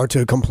then they start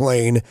to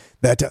complain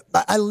that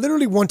I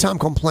literally one time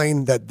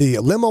complained that the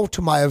limo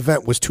to my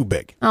event was too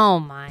big. Oh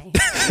my!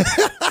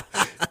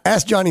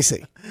 Ask Johnny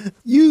C.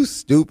 You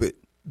stupid.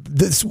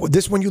 This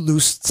when you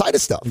lose sight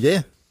of stuff.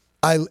 Yeah.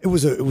 It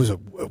was a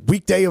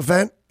weekday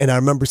event, and I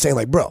remember saying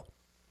like, bro,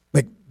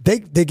 like they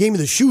gave me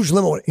this huge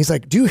limo. He's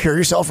like, do you hear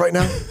yourself right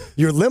now?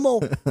 Your limo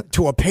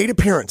to a paid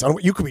appearance.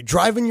 You could be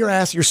driving your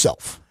ass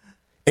yourself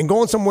and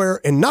going somewhere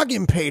and not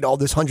getting paid all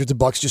this hundreds of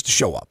bucks just to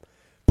show up,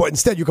 but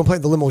instead you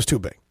complain the limo is too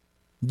big.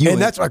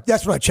 That's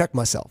when I checked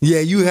myself.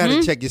 Yeah, you had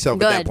to check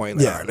yourself at that point.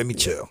 Like, yeah, all right, let me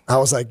chill. I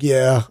was like,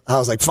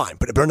 fine,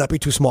 but it better not be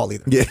too small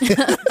either. Yeah.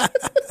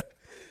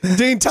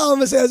 Dean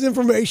Thomas has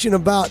information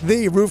about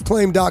the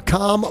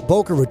roofclaim.com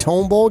Boca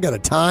Raton Bowl. Got a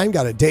time,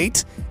 got a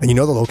date, and you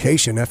know the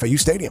location, FAU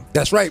Stadium.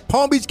 That's right.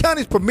 Palm Beach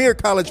County's premier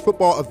college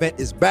football event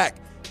is back.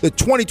 The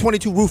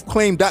 2022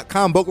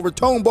 roofclaim.com Boca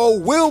Raton Bowl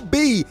will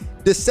be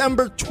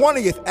December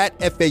 20th at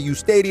FAU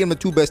Stadium. The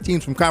two best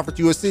teams from Conference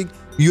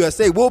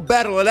USA will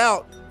battle it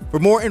out. For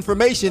more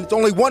information, it's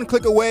only one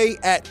click away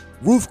at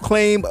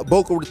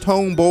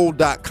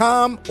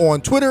roofclaimBocaRatonBowl.com,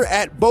 on Twitter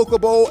at Boca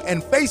Bowl,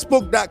 and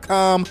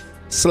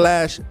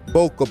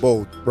Facebook.com/Boca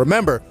Bowl.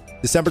 Remember,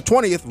 December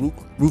 20th,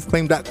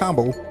 roofclaim.com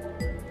Bowl.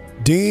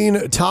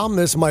 Dean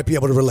Thomas might be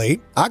able to relate.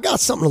 I got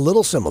something a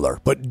little similar,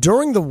 but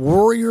during the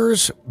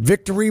Warriors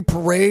victory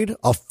parade,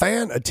 a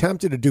fan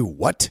attempted to do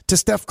what to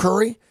Steph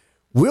Curry?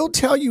 We'll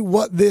tell you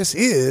what this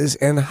is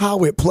and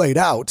how it played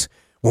out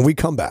when we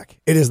come back.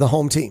 It is the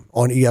Home Team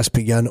on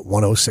ESPN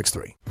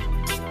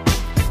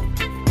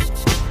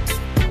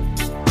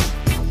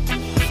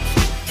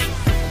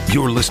 106.3.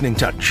 You're listening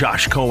to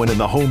Josh Cohen and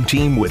the Home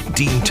Team with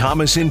Dean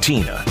Thomas and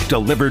Tina,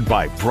 delivered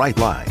by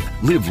Brightline.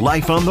 Live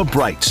life on the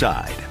bright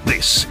side.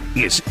 This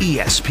is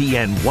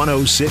ESPN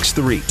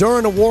 106.3.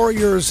 During the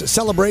Warriors'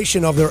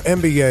 celebration of their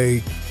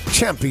NBA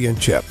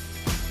championship,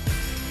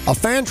 a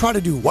fan tried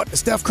to do what to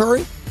Steph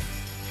Curry?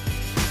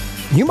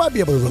 You might be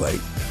able to relate.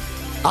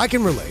 I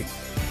can relate.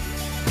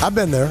 I've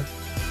been there.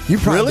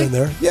 You've probably been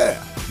there.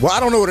 Yeah. Well,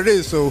 I don't know what it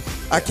is, so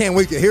I can't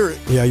wait to hear it.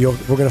 Yeah,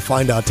 we're going to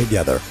find out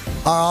together.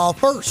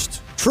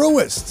 First,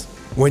 Truist.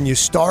 When you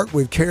start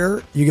with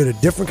care, you get a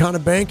different kind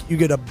of bank. You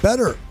get a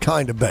better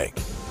kind of bank.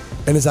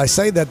 And as I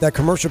say that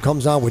commercial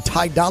comes on with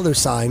Ty Dolla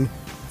 $ign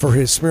for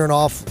his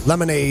Smirnoff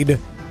Lemonade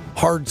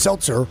hard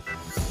seltzer.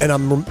 And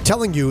I'm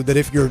telling you that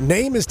if your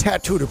name is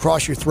tattooed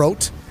across your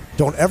throat,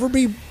 don't ever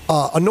be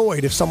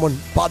annoyed if someone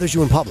bothers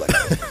you in public.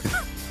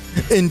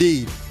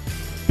 Indeed.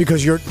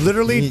 Because you're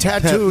literally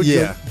tattooed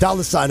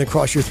Dolla $ign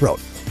across your throat.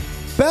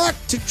 Back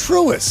to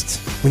Truist.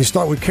 When you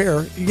start with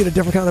care, you get a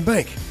different kind of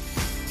bank.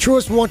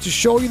 Truist wants to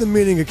show you the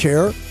meaning of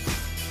care,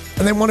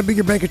 and they want to be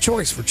your bank of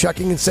choice for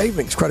checking and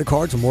savings, credit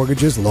cards,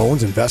 mortgages,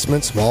 loans,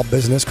 investments, small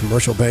business,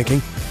 commercial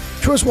banking.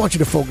 Truist wants you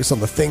to focus on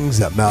the things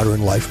that matter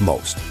in life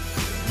most.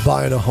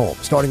 Buying a home,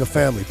 starting a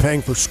family,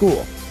 paying for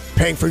school,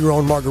 paying for your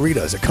own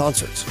margaritas at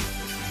concerts.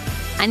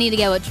 I need to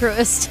get with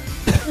Truist.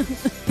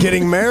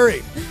 Getting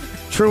married.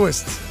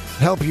 Truist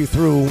help you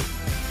through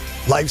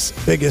life's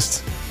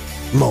biggest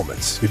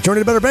moments. Your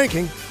journey to better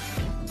banking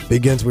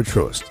begins with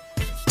Truist.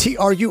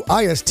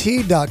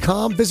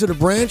 Truist.com. Visit a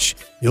branch.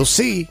 You'll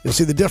see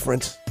the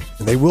difference,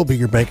 and they will be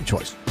your bank of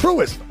choice.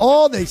 Truist.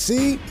 All they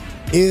see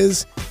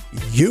is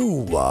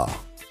you.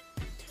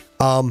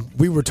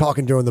 We were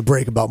talking during the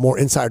break about more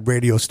inside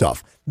radio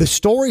stuff. The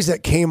stories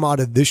that came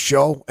out of this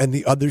show and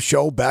the other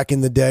show back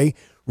in the day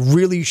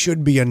really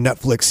should be a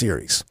Netflix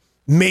series.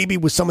 Maybe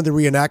with some of the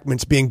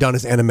reenactments being done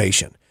as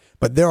animation.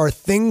 But there are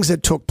things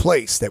that took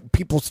place that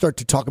people start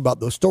to talk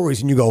about those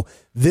stories, and you go,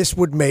 this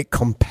would make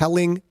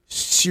compelling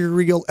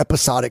serial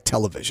episodic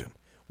television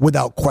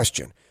without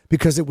question,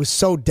 because it was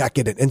so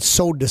decadent and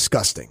so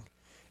disgusting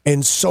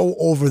and so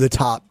over the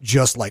top,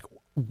 just like,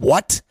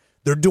 what?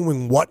 They're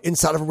doing what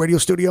inside of a radio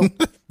studio?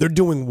 They're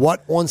doing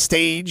what on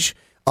stage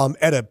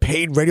at a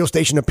paid radio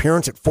station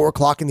appearance at 4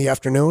 o'clock in the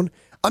afternoon?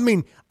 I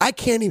mean, I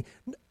can't even,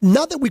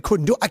 not that we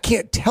couldn't do it, I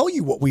can't tell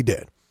you what we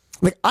did.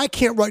 Like, I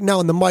can't right now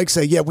on the mic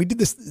say, yeah, we did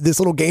this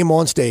little game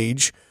on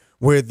stage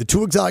with the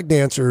 2 exotic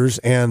dancers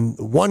and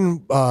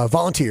 1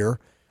 volunteer.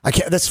 I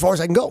can't. That's as far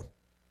as I can go.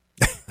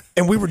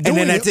 And we were doing and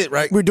then that's it,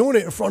 right? We were doing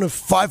it in front of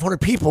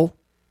 500 people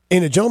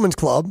in a gentleman's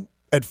club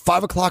at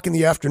 5 o'clock in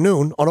the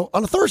afternoon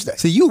on a Thursday.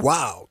 So you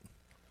wild.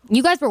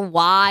 You guys were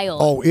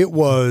wild. Oh, it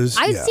was.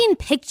 I've seen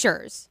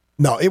pictures.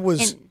 No, it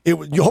was.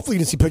 Hopefully, you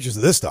didn't see pictures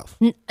of this stuff.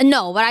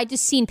 No, but I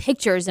just seen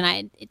pictures,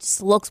 and it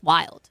just looks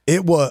wild.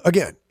 It was,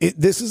 again.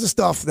 This is the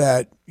stuff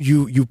that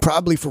you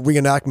probably for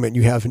reenactment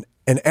you have an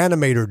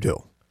animator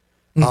do,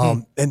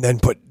 and then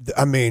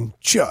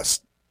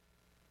just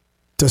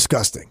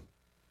disgusting.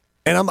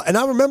 And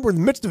I remember in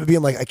the midst of it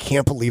being like, I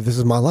can't believe this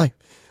is my life.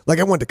 Like,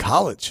 I went to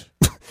college,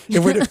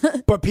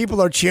 but people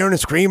are cheering and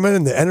screaming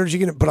and the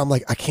energy. But I'm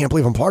like, I can't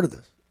believe I'm part of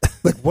this.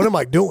 Like, what am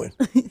I doing?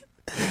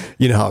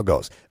 You know how it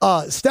goes.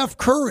 Steph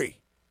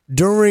Curry,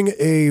 during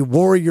a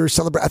Warriors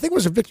celebration, I think it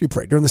was a victory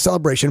parade, during the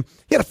celebration,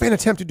 he had a fan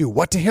attempt to do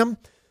what to him?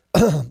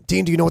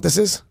 Dean, do you know what this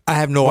is? I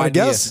have no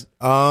idea. Guess?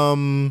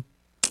 Do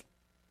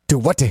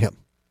what to him?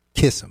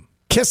 Kiss him.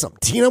 Kiss him.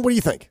 Tina, what do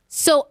you think?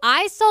 So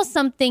I saw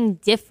something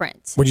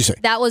different. What'd you say?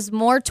 That was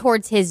more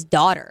towards his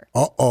daughter.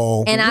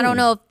 Uh-oh. And I don't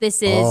know if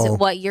this is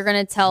what you're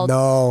going to tell.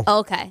 No.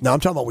 Okay. No, I'm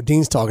talking about what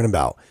Dean's talking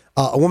about.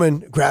 A woman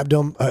grabbed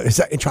him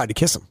and tried to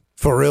kiss him.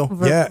 For real?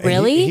 Yeah.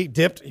 Really? He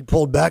dipped, he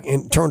pulled back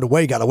and turned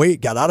away, got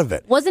out of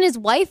it. Wasn't his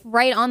wife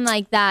right on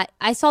like that?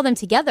 I saw them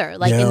together,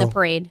 like in the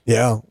parade.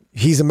 Yeah.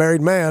 He's a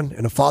married man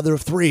and a father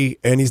of 3,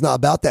 and he's not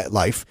about that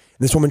life. And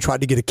this woman tried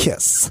to get a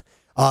kiss.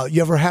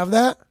 You ever have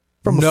that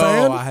from a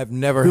fan? No, I have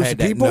never had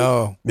that. People?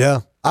 No.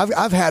 Yeah.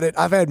 I've had it.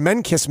 I've had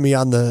men kiss me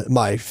on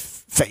my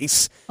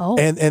face. Oh.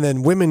 And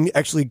then women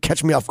actually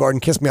catch me off guard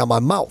and kiss me on my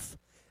mouth.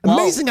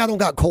 Amazing I don't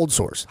got cold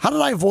sores. How did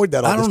I avoid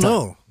that all this time? I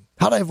don't know.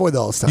 How did I avoid that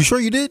all this time? You sure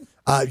you did?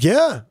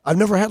 Yeah. I've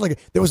never had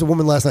there was a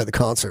woman last night at the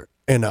concert,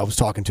 and I was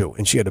talking to,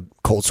 and she had a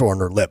cold sore on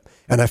her lip,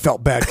 and I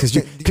felt bad because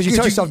you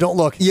tell yourself don't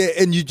look. Yeah,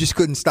 and you just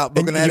couldn't stop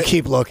looking at it. You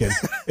keep looking.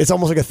 It's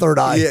almost like a third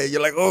eye. Yeah,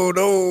 you're like, oh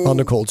no, on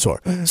the cold sore.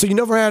 So you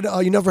never had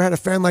a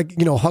fan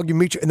hug you,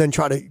 meet you, and then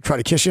try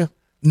to kiss you?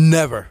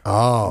 Never.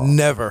 Oh,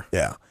 never.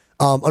 Yeah.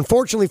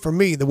 Unfortunately for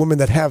me, the women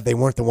that they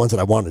weren't the ones that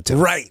I wanted to.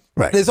 Right.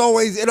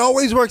 It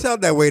always works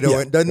out that way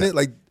though, doesn't it?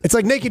 Like, it's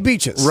like naked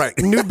beaches. Right.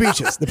 Nude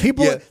beaches. The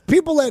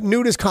people at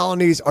nudist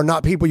colonies are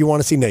not people you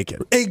want to see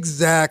naked.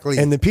 Exactly.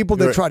 And the people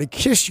that try to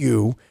kiss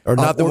you are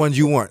not the ones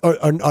you want.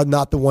 Are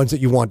not the ones that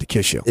you want to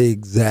kiss you.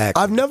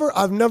 Exactly.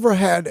 I've never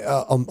had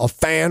a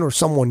fan or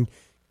someone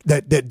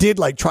that did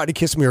like try to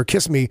kiss me or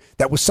kiss me,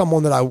 that was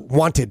someone that I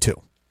wanted to.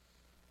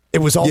 It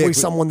was always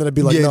someone that I'd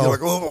be like, no. Like,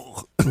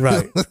 oh.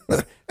 Right.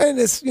 And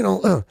it's,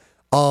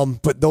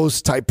 but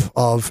those type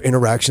of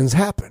interactions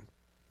happen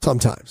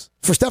sometimes.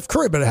 For Steph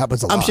Curry, but it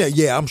happens a lot.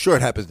 I'm sure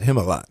it happens to him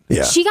a lot.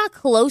 Yeah. She got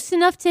close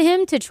enough to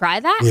him to try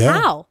that? Yeah.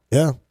 How?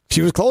 Yeah.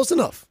 She was close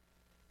enough.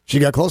 She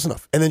got close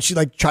enough. And then she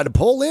tried to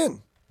pull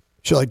in.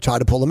 She tried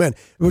to pull him in,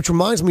 which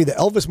reminds me the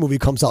Elvis movie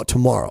comes out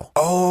tomorrow.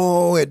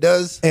 Oh, it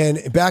does?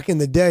 And back in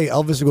the day,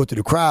 Elvis would go through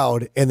the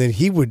crowd, and then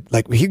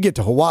he'd get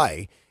to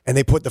Hawaii, and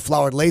they put the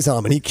flowered lace on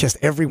him, and he kissed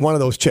every one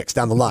of those chicks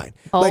down the line.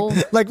 Oh.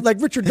 Like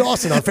Richard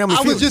Dawson on Family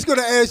Feud. I was just going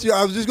to ask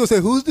you, say,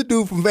 who's the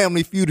dude from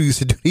Family Feud who used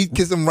to do? He'd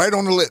kiss him right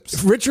on the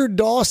lips. Richard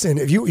Dawson,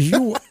 if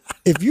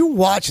you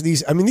watch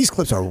these, I mean, these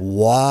clips are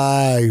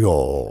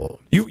wild.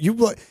 You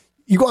go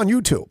on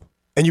YouTube,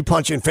 and you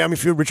punch in Family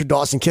Feud, Richard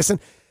Dawson kissing.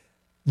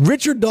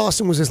 Richard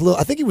Dawson was this little,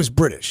 I think he was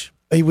British.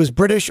 He was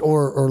British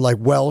or like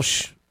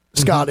Welsh,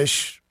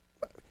 Scottish.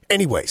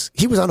 Anyways,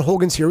 he was on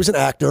Hogan's Here. He was an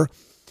actor.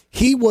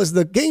 He was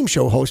the game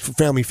show host for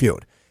Family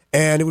Feud.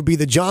 And it would be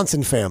the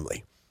Johnson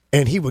family.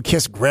 And he would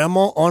kiss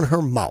grandma on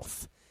her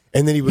mouth.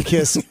 And then he would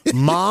kiss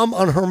mom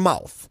on her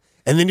mouth.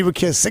 And then he would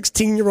kiss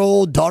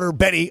 16-year-old daughter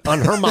Betty on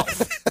her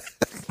mouth.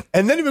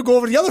 And then he would go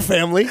over to the other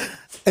family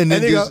and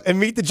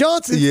meet the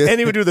Johnsons. Yeah. And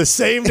he would do the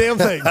same damn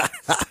thing.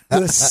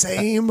 The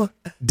same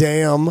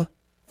damn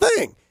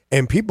thing.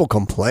 And people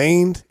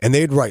complained, and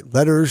they'd write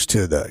letters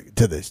to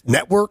the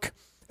network,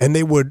 and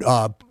they would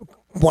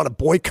want to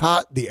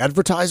boycott the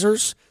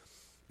advertisers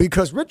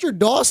because Richard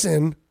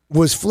Dawson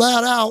was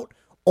flat out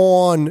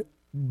on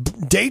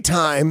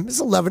daytime. This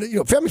is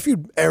 11. Family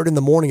Feud aired in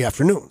the morning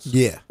afternoons.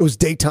 Yeah, it was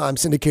daytime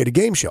syndicated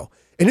game show,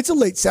 and it's the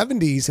late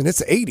 70s and it's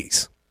the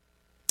 80s,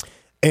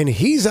 and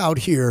he's out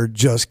here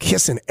just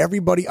kissing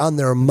everybody on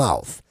their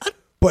mouth.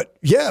 But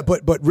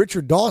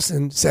Richard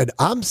Dawson said,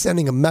 "I'm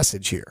sending a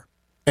message here."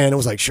 And it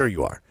was like, sure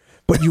you are.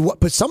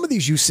 But some of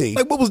these you see.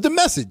 Like, what was the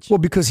message? Well,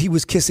 because he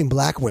was kissing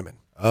black women.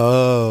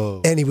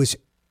 Oh.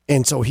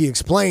 And so he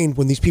explained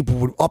when these people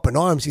were up in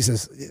arms, he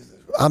says,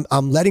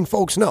 I'm letting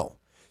folks know.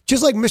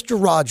 Just like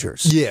Mr.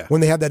 Rogers. Yeah. When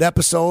they had that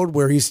episode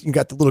where you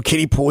got the little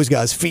kiddie pool, he's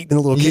got his feet in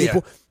the little kiddie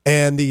pool.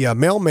 And the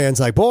mailman's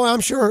like, boy, I'm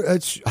sure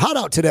it's hot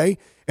out today.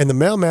 And the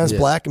mailman's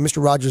black and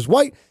Mr. Rogers is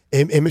white.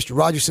 And Mr.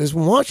 Rogers says,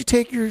 well, why don't you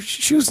take your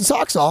shoes and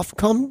socks off and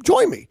come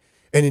join me?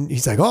 And then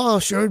he's like, oh,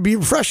 sure, it'd be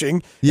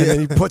refreshing. Yeah. And then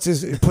he puts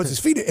his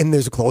feet in, and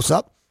there's a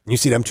close-up. And you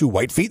see them two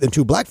white feet, then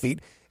two black feet.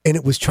 And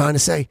it was trying to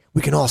say,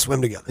 we can all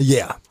swim together.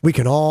 Yeah. We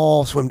can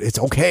all swim. It's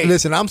okay.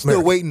 Listen, I'm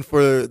still waiting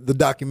for the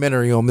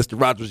documentary on Mr.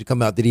 Rogers to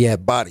come out that he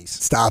had bodies.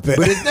 Stop it.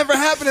 But it's never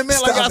happening, man.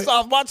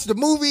 I watched the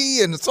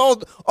movie and saw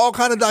all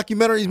kind of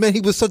documentaries. Man,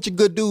 he was such a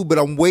good dude, but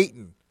I'm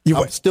waiting.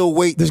 I'm still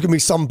waiting. There's going to be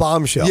some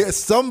bombshell. Yeah,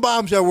 some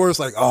bombshell where it's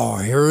like, oh,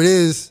 here it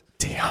is.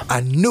 Damn. I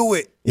knew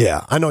it.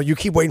 Yeah, I know. You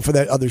keep waiting for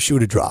that other shoe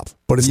to drop,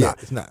 but it's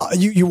not. It's not.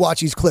 You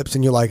watch these clips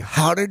and you're like,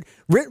 how did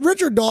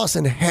Richard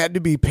Dawson had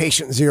to be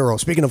patient zero?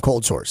 Speaking of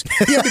cold sores,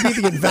 he had to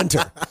be the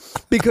inventor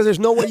because there's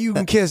no way you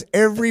can kiss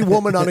every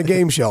woman on a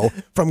game show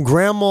from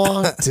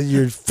grandma to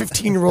your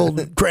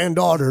 15-year-old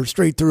granddaughter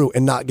straight through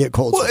and not get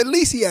cold sores. Well, at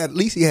least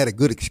he had a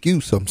good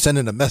excuse. I'm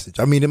sending a message.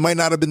 I mean, it might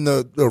not have been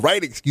the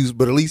right excuse,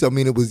 but at least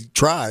it was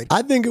tried.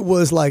 I think it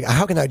was like,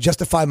 how can I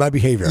justify my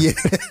behavior? Yeah.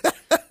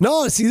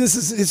 No, see,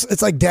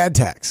 it's like dad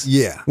tax.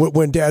 Yeah.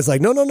 When dad's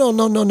like, no.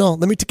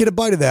 Let me get a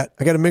bite of that.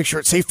 I got to make sure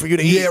it's safe for you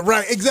to eat. Yeah,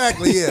 right.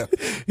 Exactly. Yeah.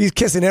 He's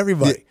kissing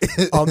everybody.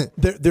 Yeah.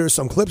 There's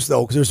some clips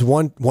though, because there's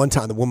one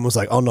time the woman was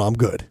like, oh no, I'm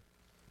good,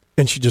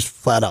 and she just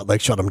flat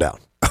out shut him down.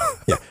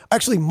 Yeah.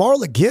 Actually,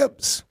 Marla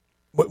Gibbs,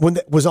 when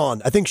that was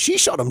on, I think she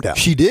shut him down.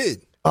 She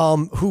did.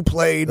 Who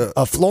played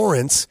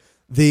Florence,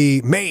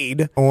 the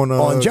maid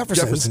on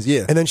Jefferson's.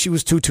 Yeah. And then she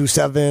was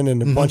 227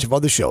 and a bunch of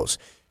other shows.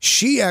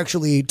 She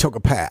actually took a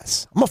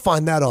pass. I'm going to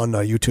find that on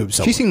YouTube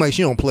somewhere. She seemed like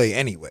she don't play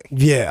anyway.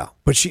 Yeah,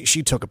 but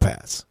she took a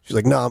pass. She's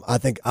like, no, I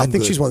think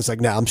she's one that's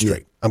like, I'm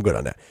straight. Yeah. I'm good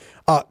on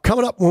that.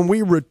 Coming up when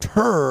we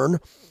return,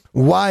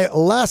 why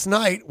last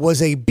night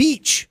was a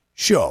beach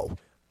show,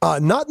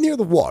 not near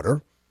the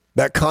water,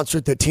 that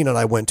concert that Tina and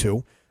I went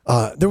to.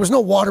 There was no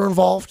water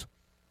involved.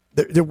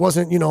 There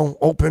wasn't,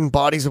 open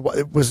bodies. It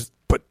was,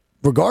 but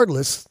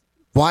regardless,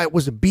 why it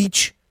was a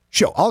beach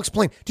show. I'll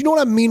explain. Do you know what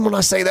I mean when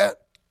I say that?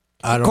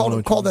 I don't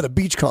know. Call that a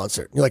beach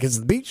concert. You're like, is it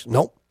the beach?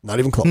 Nope, not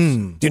even close.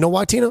 Do you know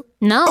why, Tina?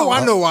 No. Oh,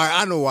 I know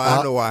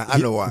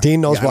why.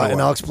 Dean knows why,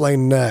 and I'll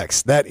explain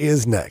next. That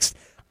is next.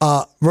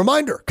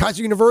 Reminder,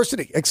 Kaiser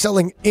University,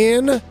 excelling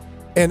in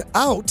and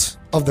out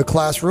of the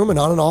classroom and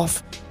on and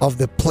off of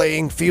the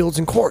playing fields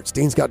and courts.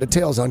 Dean's got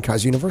details on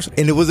Kaiser University.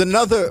 And it was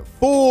another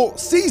full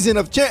season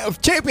of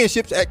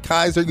championships at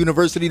Kaiser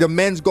University. The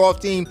men's golf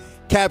team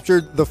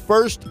captured the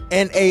first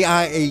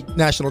NAIA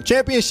national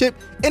championship.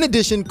 In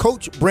addition,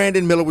 Coach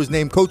Brandon Miller was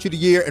named Coach of the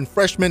Year, and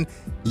freshman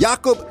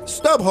Jakob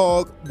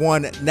Stubhog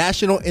won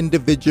national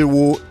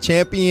individual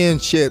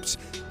championships.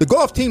 The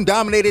golf team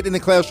dominated in the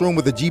classroom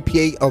with a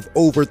GPA of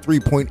over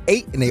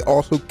 3.8, and they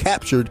also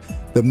captured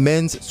the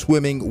men's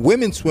swimming,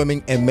 women's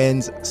swimming, and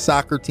men's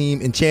soccer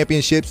team in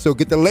championships. So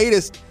get the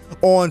latest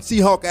on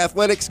Seahawk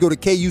athletics. Go to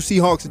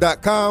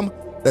KUSeahawks.com.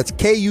 That's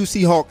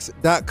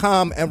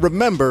KUSeahawks.com. And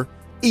remember,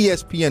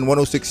 ESPN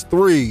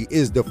 106.3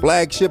 is the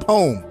flagship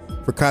home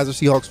for Kaiser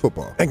Seahawks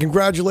football. And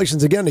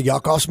congratulations again to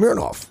Yakov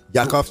Smirnoff.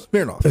 Yakov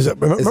Smirnoff. Is it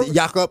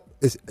Jakob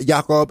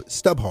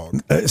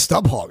Stubhog?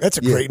 Stubhog. That's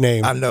a great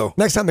name. I know.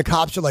 Next time the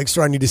cops are like,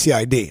 sir, I need to see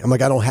ID. I'm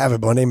like, I don't have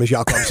it, but my name is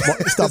Yakov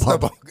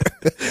Stubhog.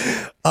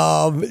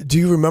 Do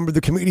you remember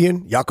the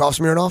comedian Yakov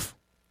Smirnoff?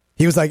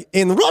 He was like,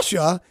 in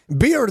Russia,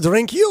 beer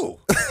drink you.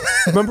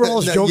 Remember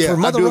all those jokes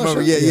from Mother Russia?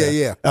 Remember.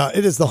 Yeah.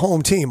 It is the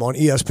home team on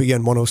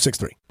ESPN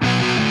 106.3.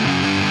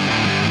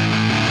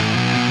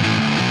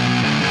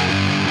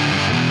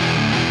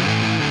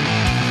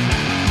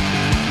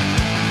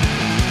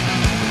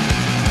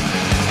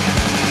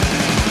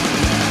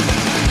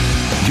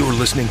 You're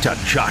listening to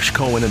Josh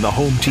Cohen and the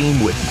home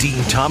team with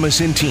Dean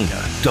Thomas and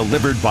Tina.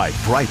 Delivered by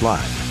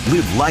Brightline.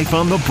 Live life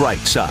on the bright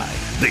side.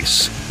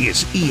 This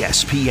is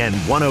ESPN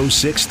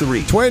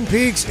 106.3. Twin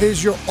Peaks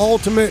is your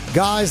ultimate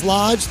guys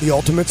lodge, the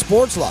ultimate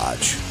sports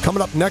lodge.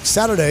 Coming up next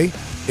Saturday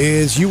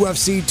is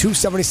UFC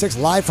 276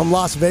 live from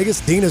Las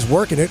Vegas. Dean is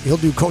working it. He'll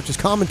do coach's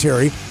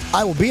commentary.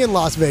 I will be in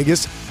Las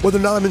Vegas. Whether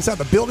or not I'm inside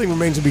the building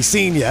remains to be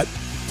seen yet.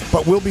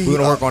 But we're going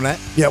to work on that?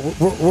 Yeah,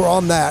 we're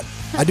on that.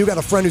 I do got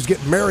a friend who's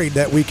getting married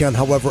that weekend,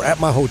 however, at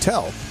my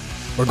hotel.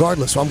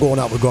 Regardless, so I'm going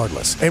out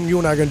regardless. And you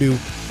and I are going to do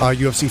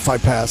UFC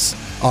Fight Pass,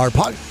 our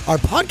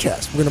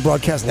podcast. We're going to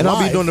broadcast live. And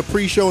I'll be doing the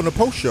pre-show and the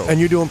post-show. And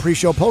you're doing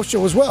pre-show,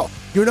 post-show as well.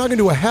 You're not going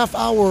to do a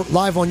half-hour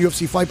live on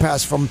UFC Fight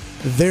Pass from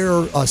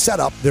their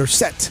setup, their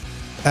set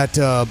at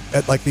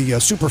like the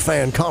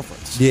Superfan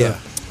Conference. Yeah.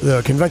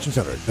 The convention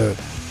center.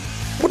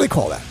 What do they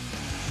call that?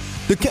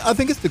 I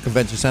think it's the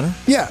convention center.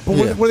 Yeah, but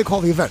what do they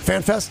call the event?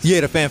 Fan Fest?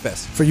 Yeah, the Fan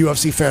Fest. For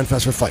UFC Fan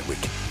Fest for Fight Week.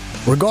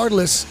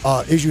 Regardless,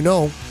 as you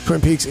know,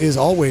 Twin Peaks is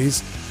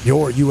always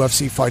your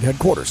UFC fight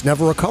headquarters.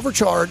 Never a cover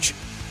charge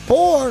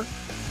for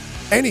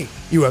any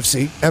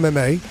UFC,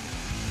 MMA,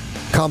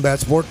 combat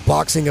sport,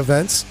 boxing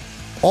events.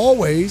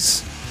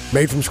 Always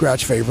made from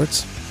scratch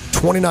favorites.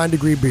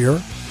 29-degree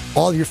beer.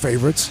 All your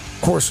favorites.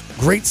 Of course,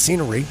 great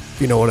scenery, if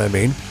you know what I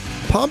mean.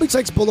 Palm Beach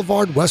Lakes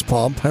Boulevard, West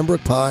Palm,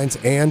 Pembroke Pines,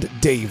 and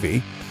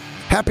Davie.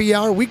 Happy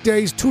hour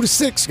weekdays 2 to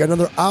 6. Got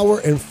another hour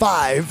and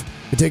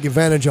 5 to take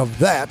advantage of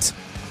that.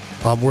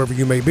 Wherever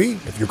you may be,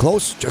 if you're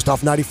close, just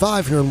off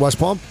 95 here in West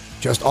Palm,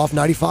 just off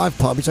 95,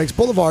 Palm Beach Lakes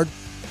Boulevard.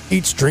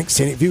 Eats, drink,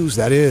 scenic views.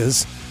 That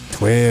is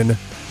Twin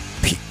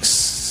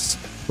Peaks.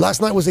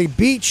 Last night was a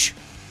beach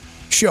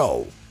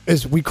show,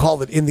 as we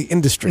call it in the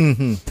industry.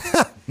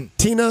 Mm-hmm.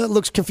 Tina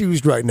looks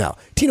confused right now.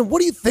 Tina, what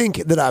do you think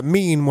that I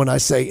mean when I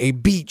say a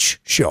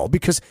beach show?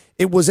 Because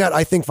it was at,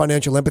 I think,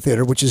 Financial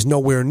Amphitheater, which is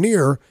nowhere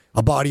near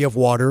a body of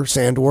water,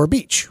 sand, or a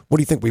beach. What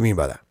do you think we mean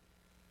by that?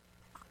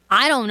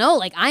 I don't know.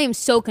 Like, I am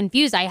so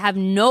confused. I have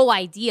no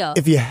idea.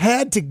 If you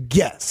had to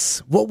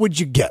guess, what would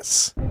you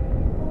guess?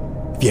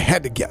 If you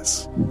had to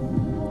guess.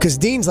 Because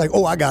Dean's like,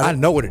 oh, I got it. I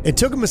know what it is. It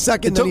took him a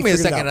second. It took me a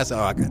second. I said,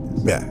 oh, I got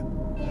this. Yeah.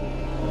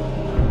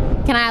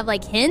 Can I have,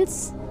 like,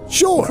 hints?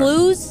 Sure.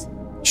 Clues?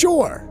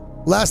 Sure.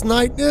 Last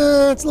night,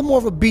 it's a little more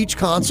of a beach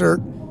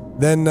concert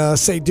than,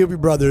 say,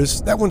 Doobie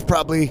Brothers. That one's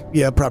probably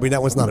that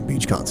one's not a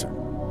beach concert.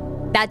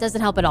 That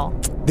doesn't help at all.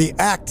 The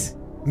act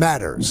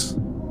matters.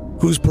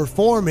 Who's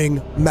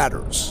performing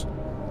matters.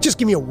 Just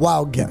give me a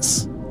wild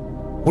guess.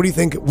 What do you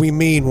think we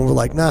mean when we're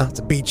like, nah, it's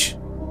a beach.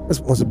 This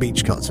was a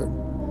beach concert.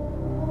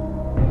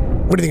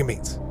 What do you think it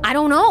means? I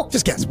don't know.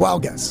 Just guess.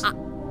 Wild guess.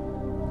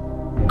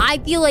 I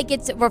feel like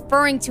it's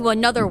referring to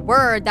another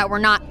word that we're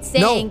not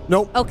saying.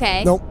 Nope.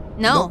 Okay. Nope.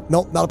 No.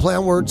 Nope. Not a play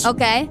on words.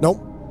 Okay.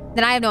 Nope.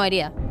 Then I have no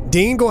idea.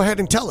 Dean, go ahead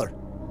and tell her.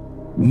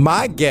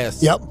 My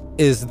guess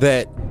is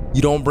that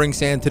you don't bring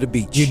sand to the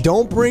beach. You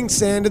don't bring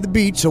sand to the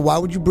beach, so why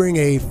would you bring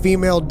a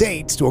female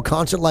date to a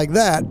concert like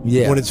that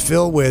when it's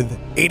filled with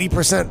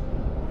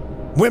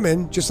 80%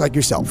 women just like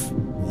yourself?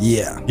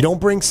 Yeah. You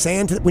don't bring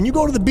sand to when you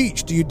go to the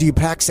beach. Do you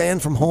pack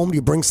sand from home? Do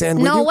you bring sand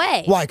with you? No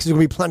way. Why? Because there's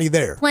going to be plenty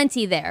there.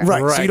 Plenty there.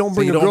 Right. So you don't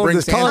bring a girl to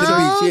this sand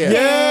concert. to the beach.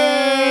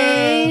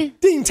 Yay!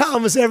 Dean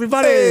Thomas,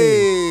 everybody.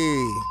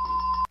 Hey.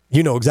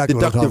 You know exactly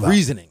what I'm talking about. Deductive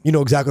reasoning. You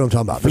know exactly what I'm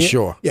talking about. For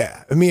sure.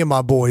 Yeah. Me and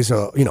my boys,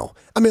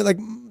 like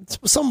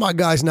some of my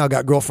guys now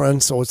got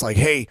girlfriends, so it's like,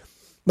 hey,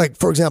 like,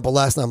 for example,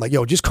 last night I'm like,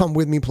 yo, just come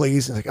with me,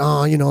 please. And like,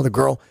 oh, the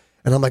girl.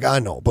 And I'm like, I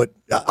know, but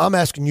I'm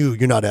asking you,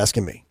 you're not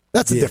asking me.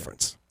 That's the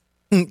difference.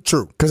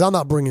 True. Because I'm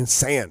not bringing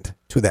sand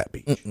to that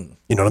beach.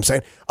 You know what I'm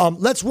saying?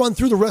 Let's run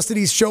through the rest of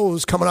these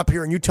shows coming up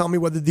here, and you tell me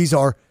whether these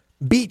are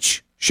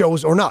beach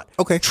shows or not.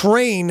 Okay.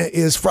 Train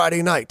is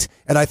Friday night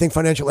at, I think,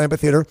 Financial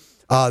Amphitheater.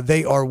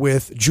 They are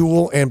with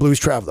Jewel and Blues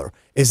Traveler.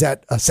 Is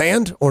that a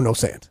sand or no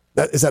sand?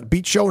 Is that a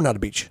beach show or not a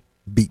beach?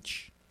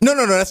 Beach.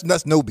 No,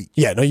 that's no beach.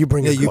 Yeah, no, you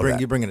bring it.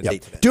 You're bringing a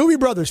date to that. Doobie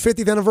Brothers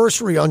 50th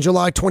anniversary on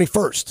July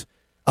 21st.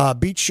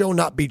 Beach show,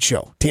 not beach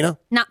show. Tina?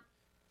 No.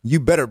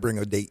 You better bring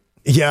a date.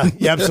 Yeah,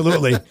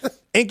 absolutely.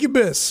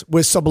 Incubus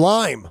with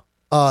Sublime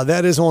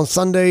That is on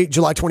Sunday,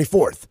 July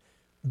 24th.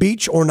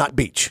 Beach or not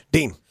beach?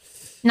 Dean?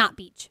 Not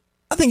beach.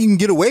 I think you can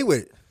get away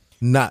with it.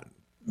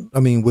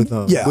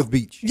 With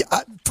beach.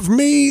 Yeah, for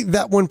me,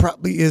 that one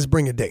probably is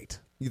bring a date.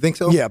 You think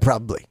so? Yeah,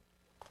 probably.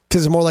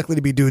 Because there's more likely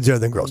to be dudes there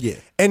than girls. Yeah.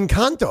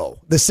 Encanto,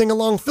 the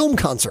sing-along film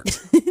concert.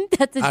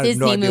 That's a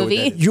Disney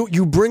movie.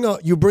 You bring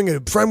a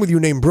friend with you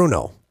named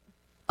Bruno.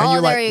 And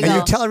you go. And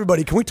you tell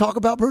everybody, can we talk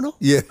about Bruno?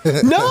 Yeah.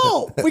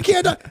 No, we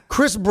can't.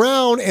 Chris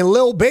Brown and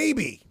Lil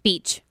Baby.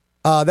 Beach.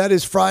 That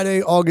is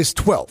Friday, August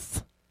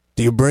 12th.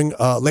 Do you bring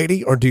a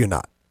lady or do you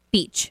not?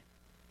 Beach.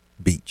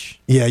 Beach.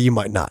 Yeah, you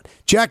might not.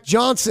 Jack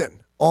Johnson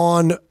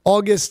on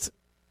August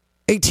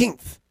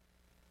 18th.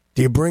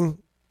 Do you bring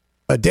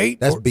a date?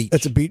 That's beach.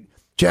 That's a beach.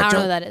 Jack I don't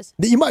know what that is.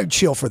 You might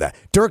chill for that.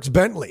 Dirks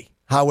Bentley,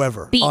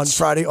 however, beach. on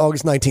Friday,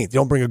 August 19th. You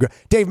don't bring a girl.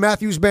 Dave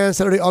Matthews Band,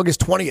 Saturday, August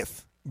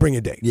 20th. Bring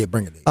a date. Yeah,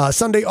 bring a date.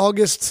 Sunday,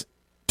 August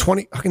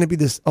 20. How can it be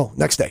this? Oh,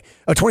 next day.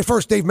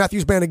 21st, Dave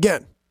Matthews Band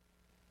again.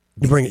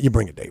 You bring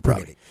a date,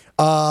 probably.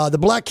 The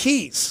Black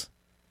Keys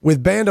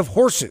with Band of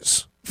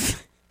Horses.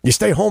 You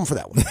stay home for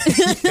that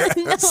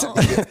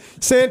one.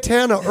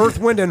 Santana, Earth,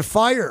 Wind, and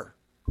Fire.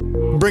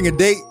 Bring a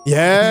date.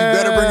 Yeah. You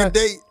better bring a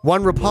date.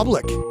 One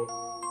Republic.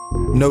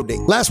 No date.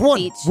 Last one.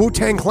 Beach.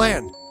 Wu-Tang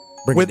Clan.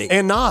 Bring with a date.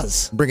 And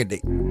Nas. Bring a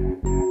date.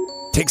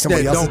 Take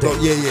somebody else's don't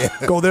go. date.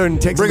 Yeah. Go there and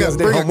take somebody else's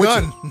date home Bring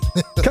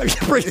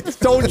a with you.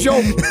 Don't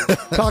joke.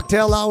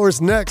 Cocktail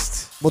hours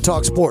next. We'll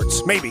talk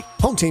sports. Maybe.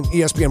 Home Team,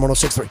 ESPN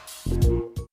 106.3.